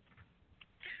captivity?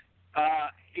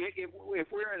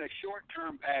 If we're in a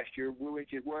short-term pasture,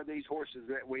 which is where these horses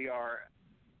that we are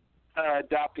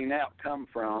adopting out come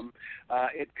from,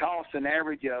 it costs an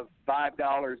average of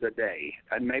 $5 a day,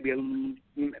 and maybe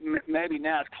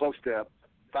now it's close to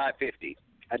 $5.50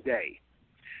 a day.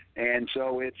 And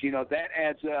so it's that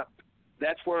adds up.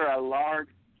 That's where a large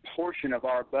portion of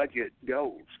our budget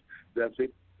goes. The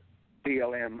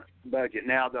BLM budget.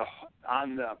 Now, the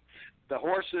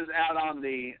horses out on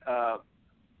the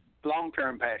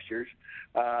long-term pastures,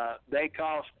 they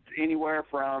cost anywhere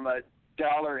from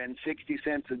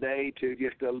 $1.60 a day to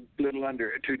just a little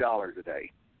under $2 a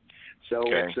day. So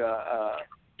it's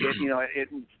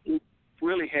it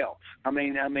really helps. I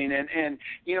mean, and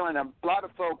a lot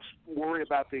of folks worry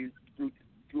about these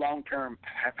long-term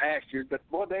pastures, but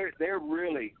boy, they're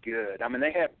really good. I mean,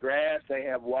 they have grass, they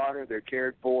have water, they're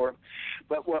cared for.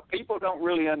 But what people don't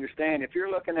really understand, if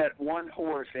you're looking at one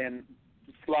horse in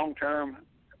long-term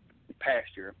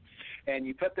pasture, and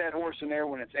you put that horse in there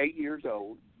when it's 8 years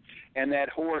old, and that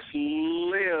horse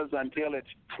lives until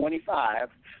it's 25,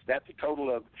 that's a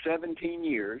total of 17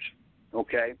 years,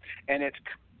 okay? And it's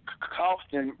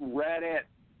costing right at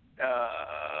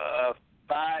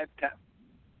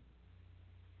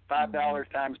 $5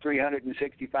 times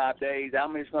 365 days.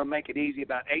 I'm just going to make it easy,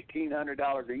 about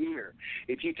 $1,800 a year.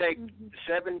 If you take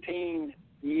 17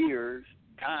 years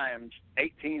times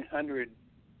 $1,800,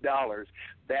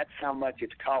 that's how much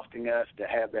it's costing us to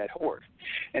have that horse.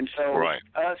 And so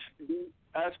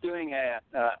us doing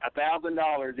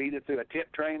 $1,000 either through a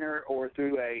tip trainer or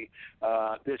through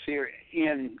this here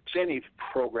incentive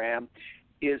program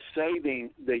is saving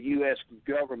the U.S.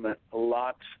 government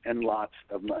lots and lots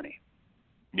of money.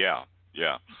 Yeah.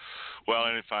 Well,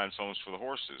 and it finds homes for the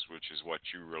horses, which is what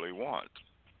you really want.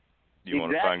 You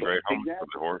want to find great homes for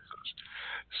the horses.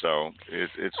 So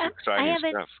it's exciting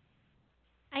stuff.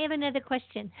 I have another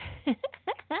question.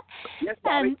 Yes,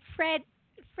 Bobbi.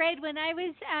 Fred, when I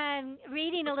was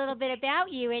reading a little bit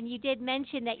about you, and you did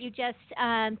mention that you just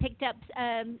picked up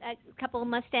a couple of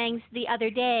Mustangs the other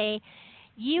day,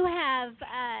 you have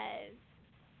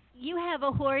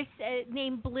a horse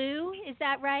named Blue. Is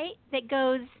that right? That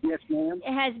goes. Yes, ma'am.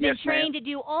 Has been trained to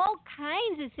do all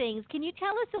kinds of things. Can you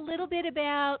tell us a little bit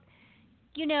about,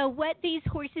 what these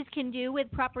horses can do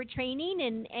with proper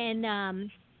training? And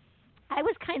I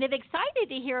was kind of excited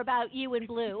to hear about you and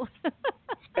Blue.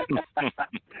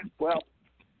 well,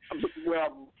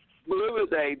 Blue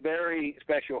is a very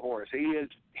special horse. He is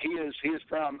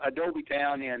from Adobe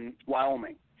Town in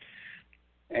Wyoming,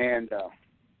 and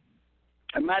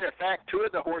a matter of fact, 2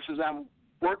 of the horses I'm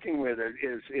working with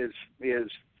is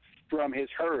from his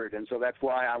herd, and so that's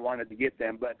why I wanted to get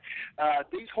them. But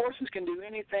these horses can do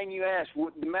anything you ask.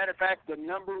 As a matter of fact, the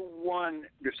number 1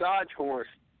 dressage horse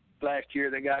last year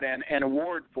that got an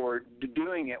award for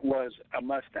doing it was a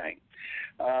Mustang.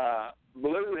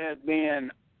 Blue has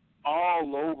been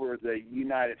all over the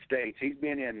United States. He's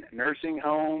been in nursing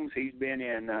homes. He's been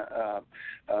in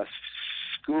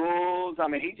schools. I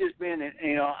mean, he's just been,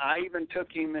 I even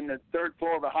took him in the 3rd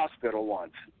floor of a hospital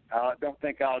once. I don't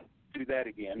think I'll do that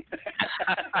again.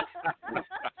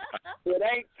 It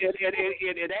ain't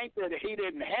that he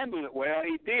didn't handle it well.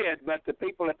 He did, but the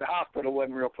people at the hospital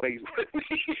wasn't real pleased with me.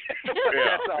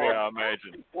 I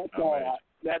imagine.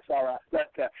 That's all right.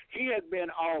 But he has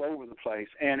been all over the place,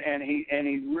 and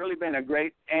he's really been a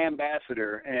great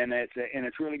ambassador, and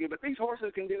it's really good. But these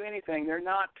horses can do anything. They're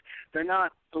not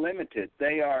limited.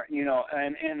 They are,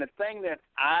 and the thing that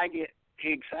I get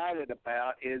excited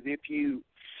about is if you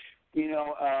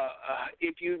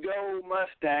go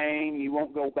Mustang, you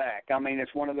won't go back. I mean,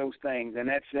 it's one of those things, and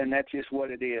that's just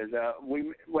what it is.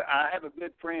 I have a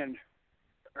good friend.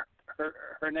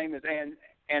 Her name is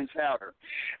Ann Souter,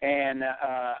 and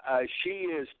she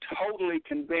is totally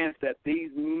convinced that these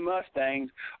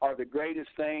Mustangs are the greatest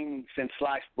thing since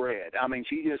sliced bread. I mean,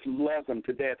 she just loves them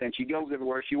to death, and she goes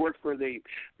everywhere. She works for the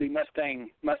Mustang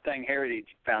Heritage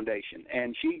Foundation,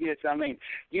 and she gets. I mean,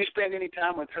 you spend any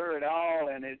time with her at all,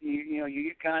 and you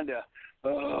get kind of.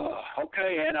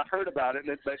 Okay, and I've heard about it,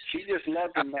 but she just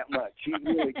loves them that much. She's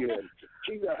really good.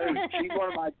 She's a hoot. She's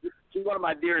one of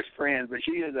my dearest friends, but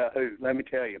she is a hoot, let me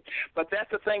tell you. But that's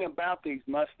the thing about these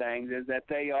Mustangs is that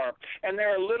they're a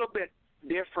little bit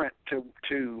different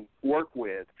to work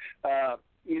with.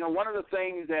 One of the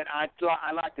things that I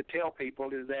like to tell people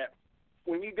is that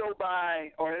when you go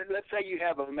by, or let's say you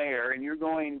have a mare and you're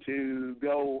going to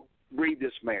go breed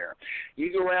this mare,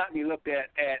 you go out and you look at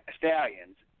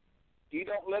stallions. You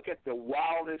don't look at the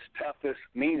wildest, toughest,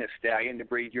 meanest stallion to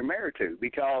breed your mare to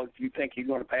because you think you're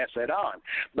going to pass that on.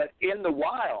 But in the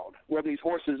wild, where these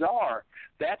horses are,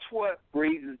 that's what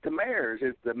breeds the mares,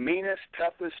 is the meanest,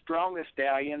 toughest, strongest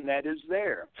stallion that is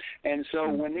there. And so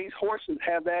when these horses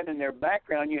have that in their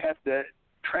background, you have to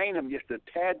train them just a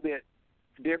tad bit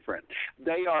different.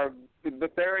 They are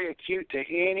very acute to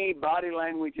any body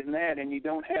language in that, and you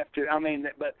don't have to. I mean,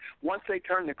 but once they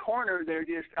turn the corner, they're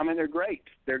just. I mean, they're great.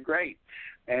 They're great,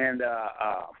 and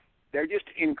they're just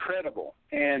incredible.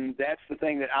 And that's the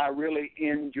thing that I really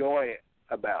enjoy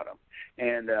about them.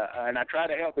 And I try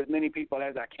to help as many people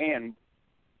as I can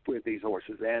with these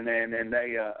horses, and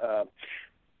they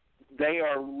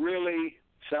are really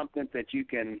something that you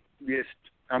can just.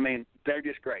 I mean, they're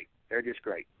just great. They're just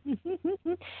great.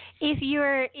 If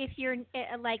you're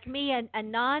like me, a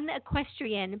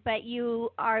non-equestrian, but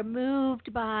you are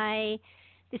moved by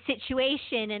the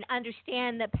situation and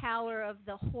understand the power of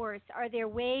the horse, are there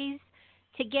ways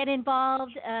to get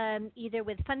involved, either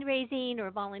with fundraising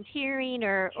or volunteering,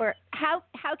 or how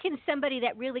can somebody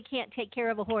that really can't take care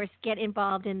of a horse get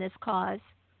involved in this cause?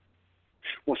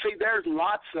 Well, see, there's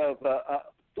lots of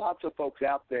folks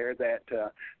out there that.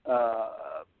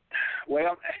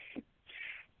 Well,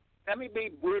 let me be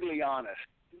brutally honest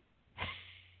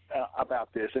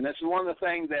about this, and this is one of the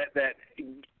things that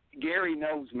Gary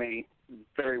knows me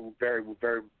very, very,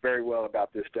 very, very well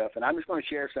about this stuff, and I'm just going to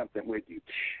share something with you.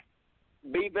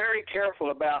 Be very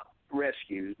careful about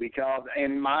rescues because,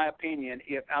 in my opinion,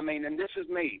 and this is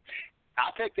me,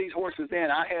 I'll take these horses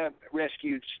in. I have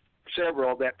rescued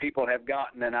several that people have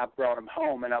gotten, and I've brought them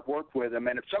home, and I've worked with them,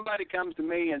 and if somebody comes to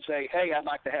me and say, hey, I'd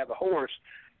like to have a horse,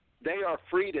 they are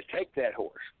free to take that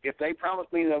horse. If they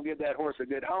promise me they'll give that horse a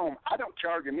good home, I don't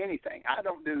charge them anything. I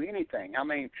don't do anything. I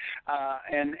mean,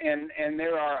 and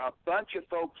there are a bunch of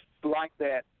folks like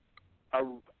that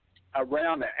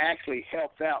around that actually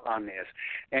helps out on this,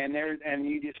 and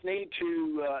you just need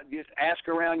to just ask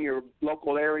around your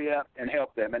local area and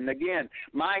help them. And again,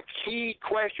 my key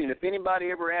question, if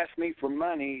anybody ever asks me for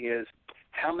money, is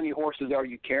how many horses are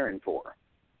you caring for?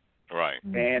 Right.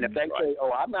 And if they say,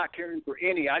 "Oh, I'm not caring for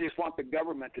any, I just want the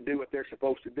government to do what they're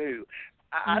supposed to do,"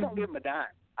 I don't give them a dime.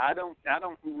 I don't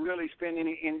really spend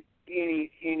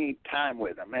any time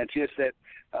with them. It's just that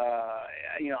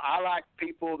I like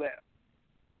people that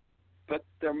put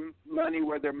their money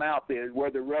where their mouth is, where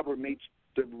the rubber meets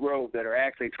the road, that are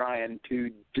actually trying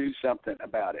to do something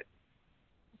about it.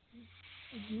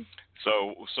 Mm-hmm.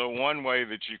 So one way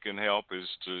that you can help is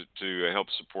to help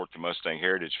support the Mustang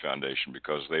Heritage Foundation,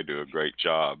 because they do a great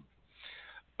job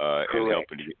in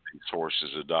helping to get these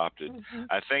horses adopted. Mm-hmm.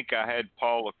 I think I had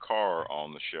Paula Carr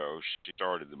on the show. She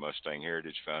started the Mustang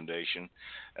Heritage Foundation,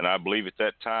 and I believe at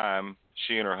that time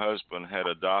she and her husband had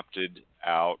adopted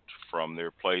out from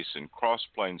their place in Cross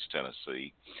Plains,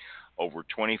 Tennessee, over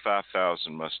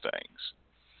 25,000 Mustangs.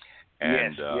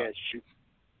 And, yes.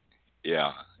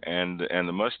 Yeah, and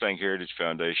the Mustang Heritage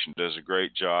Foundation does a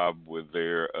great job with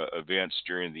their events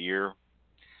during the year,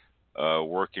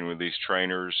 working with these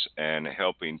trainers and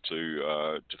helping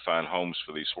to find homes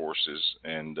for these horses.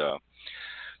 And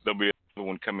there'll be another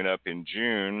one coming up in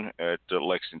June at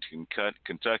Lexington,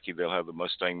 Kentucky. They'll have the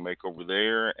Mustang makeover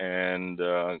there. And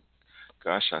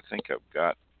gosh, I think I've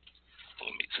got.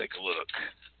 Let me take a look.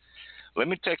 Let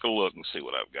me take a look and see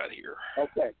what I've got here.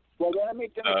 Okay. Well, let me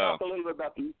talk a little bit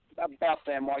about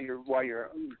them while you're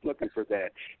looking for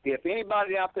that. If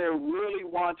anybody out there really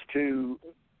wants to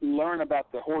learn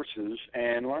about the horses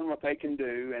and learn what they can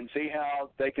do and see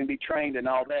how they can be trained and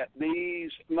all that,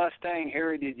 these Mustang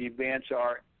Heritage events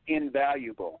are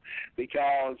invaluable,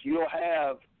 because you'll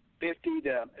have 50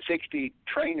 to 60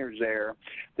 trainers there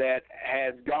that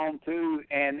has gone through,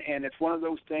 and it's one of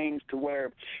those things to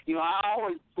where, I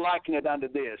always liken it unto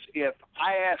this. If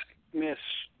I ask Miss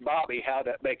Bobbi how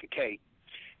to bake a cake,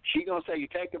 she's going to say you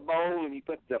take a bowl and you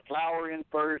put the flour in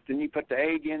first, and you put the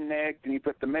egg in next, and you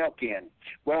put the milk in.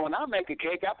 Well, when I make a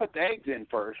cake, I put the eggs in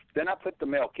first, then I put the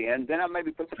milk in, then I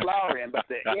maybe put the flour in, but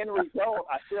the end result,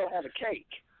 I still have a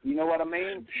cake. You know what I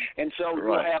mean? And so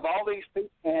you'll have all these things,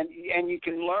 and you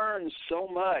can learn so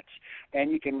much,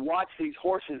 and you can watch these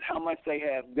horses, how much they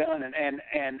have done,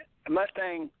 and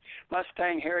Mustang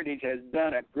Heritage has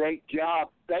done a great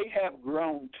job. They have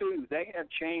grown too. They have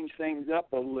changed things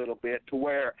up a little bit to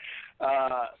where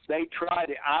they try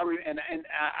to. And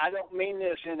I don't mean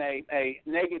this in a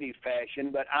negative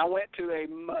fashion, but I went to a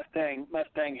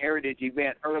Mustang Heritage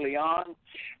event early on,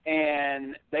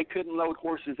 and they couldn't load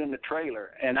horses in the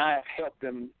trailer, and I helped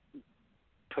them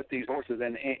put these horses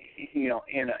in a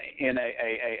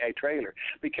trailer,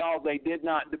 because they did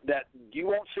not. That you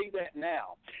won't see that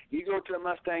now. You go to a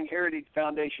Mustang Heritage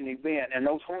Foundation event, and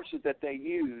those horses that they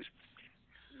use,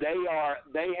 they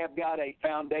have got a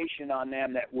foundation on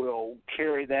them that will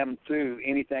carry them through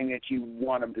anything that you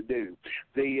want them to do.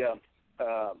 The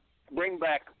bring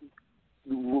back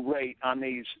rate on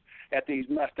these at these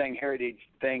Mustang Heritage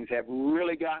things have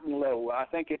really gotten low. I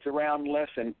think it's around less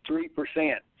than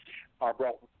 3% are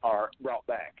brought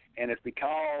back, and it's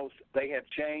because they have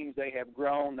changed, they have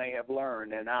grown, they have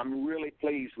learned, and I'm really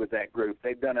pleased with that group.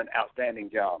 They've done an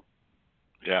outstanding job.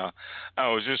 Yeah, I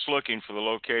was just looking for the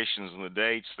locations and the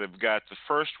dates. They've got the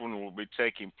first one will be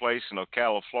taking place in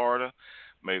Ocala, Florida,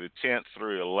 May the 10th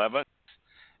through 11th,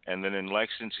 and then in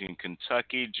Lexington,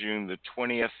 Kentucky, June the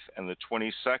 20th and the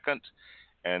 22nd,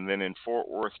 and then in Fort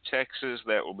Worth, Texas,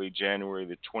 that will be January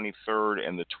the 23rd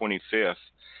and the 25th.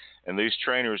 And these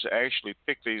trainers actually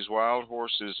pick these wild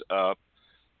horses up,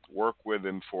 work with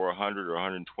them for 100 or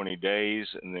 120 days,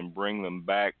 and then bring them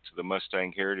back to the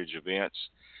Mustang Heritage events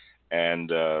and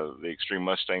the Extreme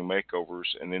Mustang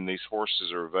Makeovers. And then these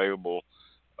horses are available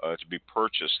to be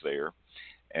purchased there.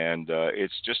 And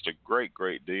it's just a great,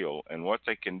 great deal. And what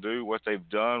they can do, what they've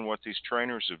done, what these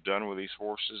trainers have done with these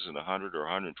horses in 100 or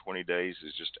 120 days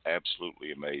is just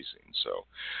absolutely amazing. So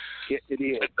it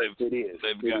is.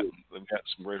 They've got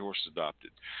some great horses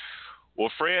adopted.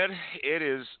 Well, Fred, it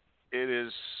is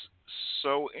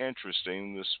so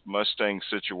interesting, this Mustang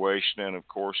situation, and of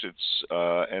course it's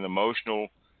an emotional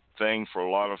thing for a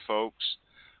lot of folks,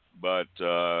 but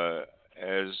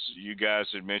as you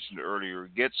guys had mentioned earlier,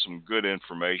 get some good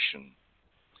information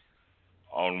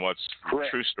on what's the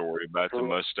true story about the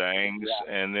Mustangs.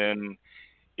 Yeah. And then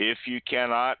if you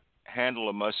cannot handle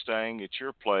a Mustang at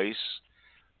your place,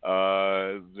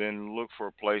 then look for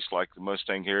a place like the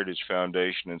Mustang Heritage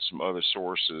Foundation and some other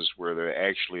sources where they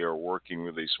actually are working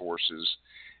with these horses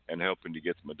and helping to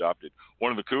get them adopted.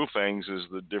 One of the cool things is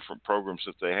the different programs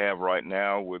that they have right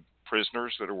now with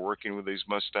prisoners that are working with these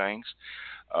Mustangs.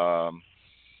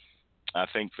 I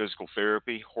think physical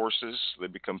therapy horses, they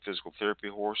become physical therapy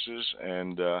horses.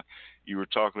 And you were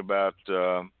talking about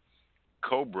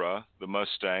Cobra, the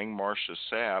Mustang, Marcia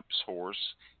Sapp's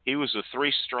horse. He was a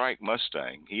 3-strike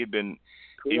Mustang. He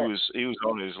was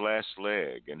on his last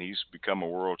leg, and he's become a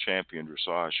world champion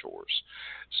dressage horse.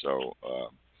 So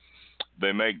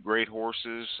they make great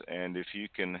horses, and if you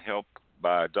can help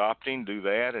by adopting, do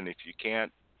that. And if you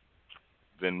can't,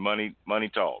 then money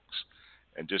talks.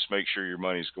 And just make sure your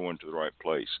money's going to the right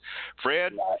place.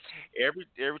 Fred, every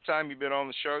time you've been on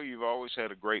the show, you've always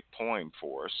had a great poem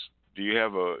for us. Do you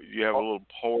have a little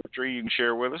poetry you can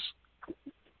share with us?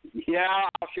 Yeah,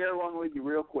 I'll share one with you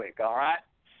real quick. All right.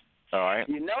 All right.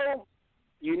 You know,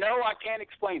 I can't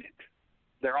explain it.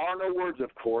 There are no words,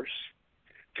 of course,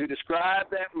 to describe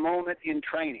that moment in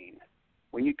training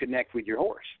when you connect with your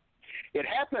horse. It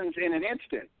happens in an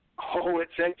instant. Oh, it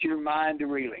sets your mind to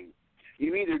reeling.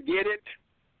 You either get it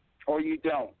or you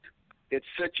don't. It's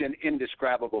such an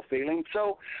indescribable feeling.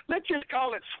 So let's just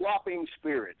call it swapping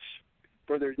spirits,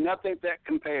 for there's nothing that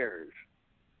compares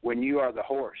when you are the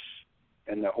horse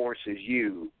and the horse is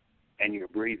you and you're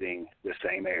breathing the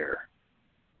same air.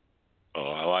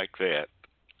 Oh, I like that.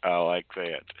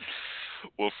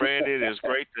 Well, Fred, it is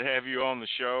great to have you on the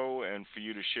show and for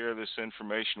you to share this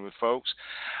information with folks.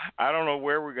 I don't know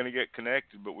where we're going to get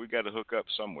connected, but we've got to hook up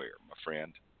somewhere, my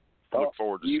friend. Look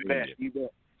forward to seeing you. You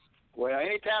bet. Well,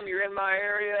 anytime you're in my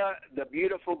area, the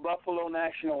beautiful Buffalo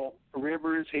National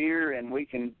River is here, and we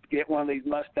can get one of these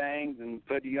Mustangs and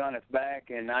put you on its back.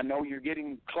 And I know you're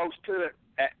getting close to it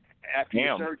after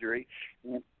your surgery.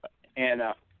 And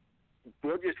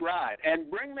we'll just ride. And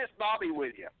bring Miss Bobbi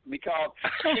with you, because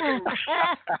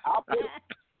I'll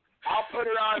put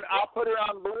her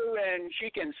on Blue, and she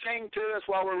can sing to us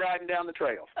while we're riding down the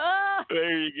trail. Oh.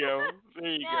 There you go.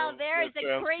 Now there's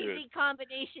a crazy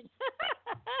combination.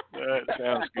 That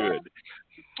sounds good.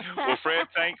 Well, Fred,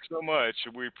 thanks so much.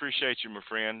 We appreciate you, my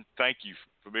friend. Thank you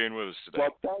for being with us today.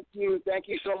 Well, thank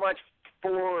you so much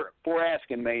for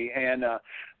asking me. And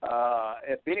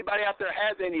if anybody out there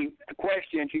has any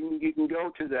questions, you can go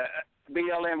to the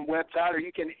BLM website, or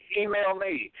you can email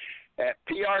me at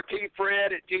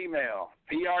prtfred@gmail.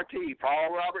 PRT,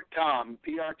 Paul Robert Tom,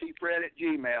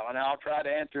 prtfred@gmail, and I'll try to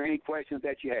answer any questions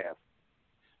that you have.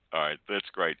 All right, that's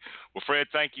great. Well, Fred,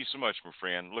 thank you so much, my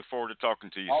friend. Look forward to talking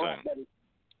to you soon.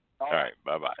 All right,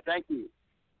 bye-bye. Thank you.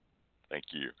 Thank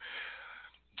you.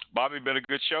 Bobbi, been a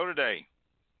good show today.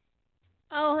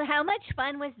 Oh, how much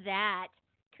fun was that?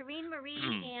 Carin Mari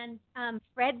and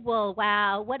Fred Woehl.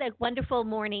 Wow, what a wonderful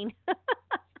morning.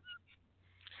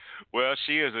 Well,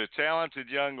 she is a talented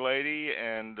young lady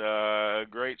and a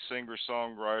great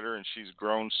singer-songwriter, and she's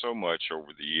grown so much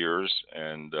over the years,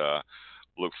 and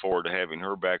look forward to having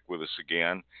her back with us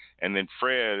again. And then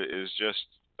Fred is just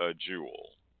a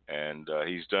jewel, and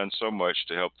he's done so much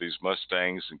to help these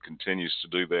Mustangs and continues to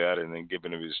do that, and then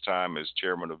giving him his time as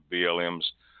chairman of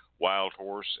BLM's Wild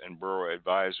Horse and Burro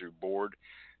Advisory Board,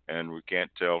 and we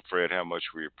can't tell Fred how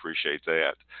much we appreciate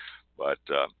that. But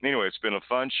anyway, it's been a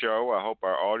fun show. I hope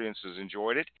our audience has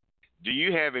enjoyed it. Do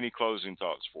you have any closing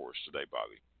thoughts for us today,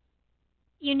 Bobbi?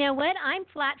 You know what? I'm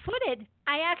flat-footed.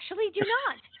 I actually do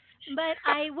not. But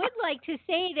I would like to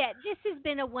say that this has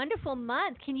been a wonderful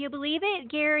month. Can you believe it?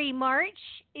 Gary,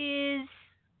 March is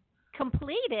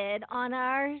completed on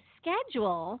our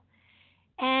schedule.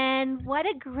 And what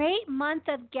a great month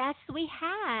of guests we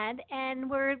had. And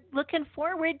we're looking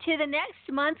forward to the next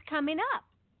month coming up.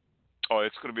 Oh,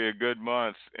 it's going to be a good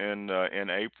month in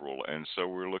April, and so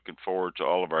we're looking forward to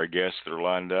all of our guests that are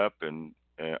lined up, and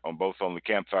on both on the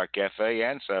Campfire Cafe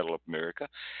and Saddle Up America.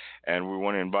 And we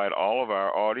want to invite all of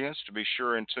our audience to be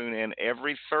sure and tune in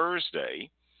every Thursday,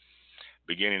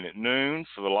 beginning at noon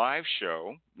for the live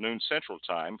show, noon Central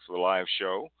Time for the live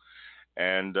show,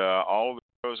 and all of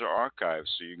those are archived,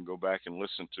 so you can go back and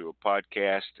listen to a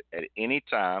podcast at any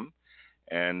time.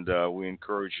 And we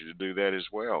encourage you to do that as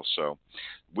well. So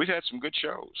we've had some good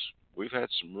shows. We've had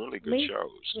some really good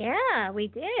shows. Yeah, we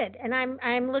did. And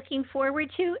I'm looking forward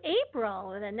to April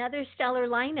with another stellar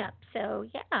lineup. So,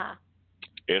 yeah.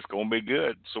 It's going to be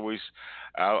good. So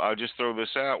I'll just throw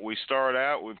this out. We start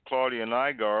out with Claudia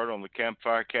Nygaard on the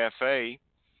Campfire Cafe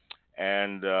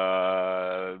and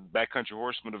Backcountry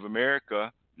Horsemen of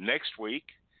America next week.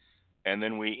 And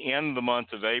then we end the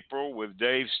month of April with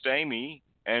Dave Stamey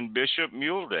and Bishop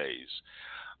Mule Days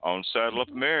on Saddle Up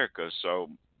America. So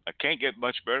I can't get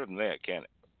much better than that, can it?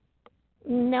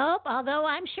 Nope, although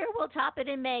I'm sure we'll top it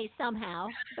in May somehow.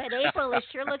 But April is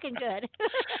sure looking good.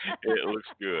 It looks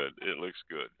good. It looks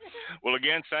good. Well,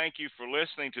 again, thank you for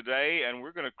listening today, and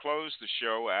we're going to close the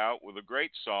show out with a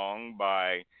great song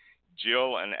by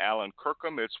Jill and Alan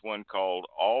Kirkham. It's one called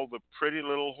All the Pretty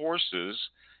Little Horses,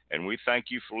 and we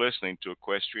thank you for listening to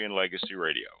Equestrian Legacy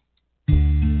Radio.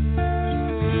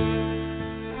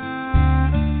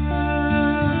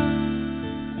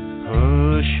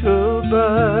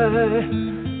 Hush-a-bye,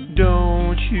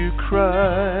 don't you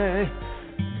cry,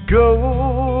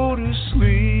 go to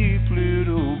sleep,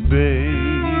 little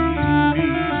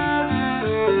baby.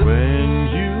 When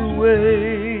you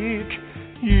wake,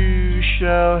 you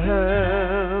shall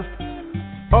have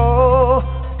all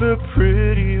the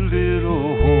pretty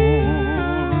little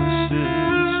horses,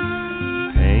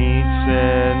 paints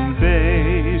and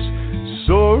bays,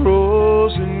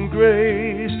 sorrows and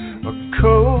grays, a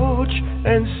coach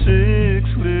and 6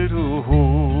 little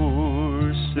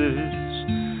horses.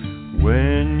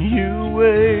 When you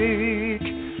wake,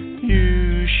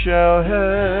 you shall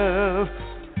have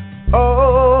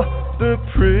all the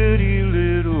pretty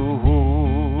little horses.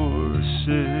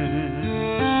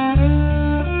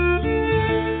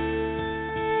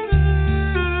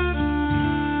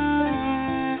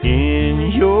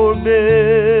 In your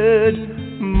bed,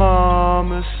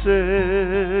 Mama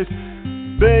said,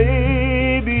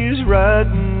 baby's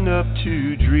riding up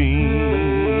to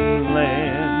dreamland.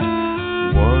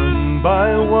 One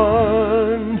by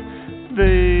one,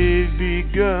 they've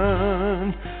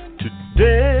begun to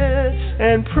dance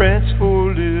and prance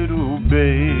for little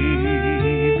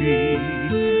baby.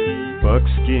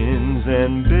 Buckskins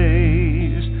and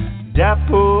bays,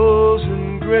 dapples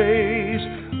and grays,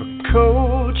 a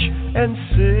coach and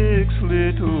 6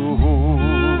 little horses.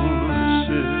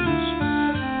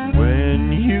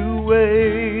 When you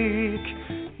wake,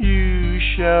 you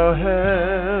shall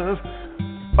have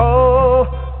all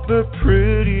the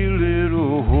pretty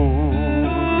little horses.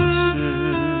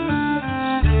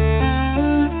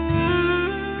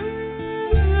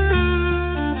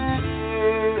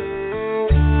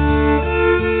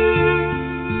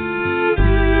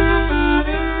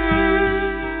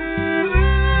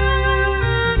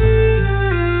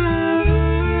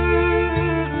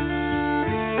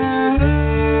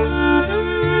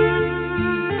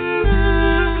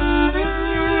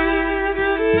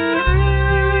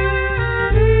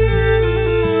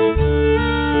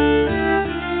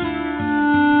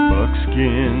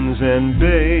 And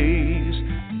bays,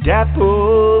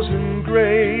 dapples and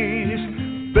grays,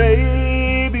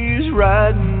 babies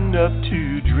riding up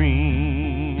to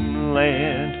dreamland.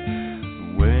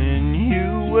 When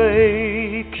you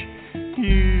wake,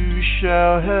 you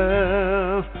shall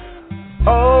have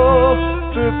all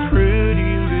the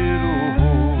pretty little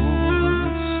horses.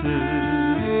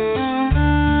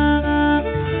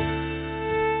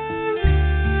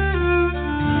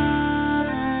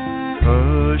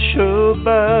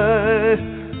 Hush-a-bye,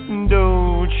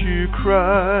 don't you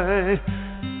cry,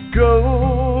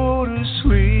 go to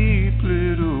sleep,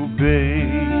 little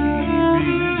baby.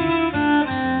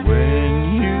 When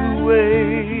you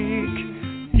wake,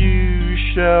 you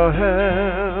shall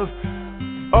have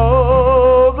all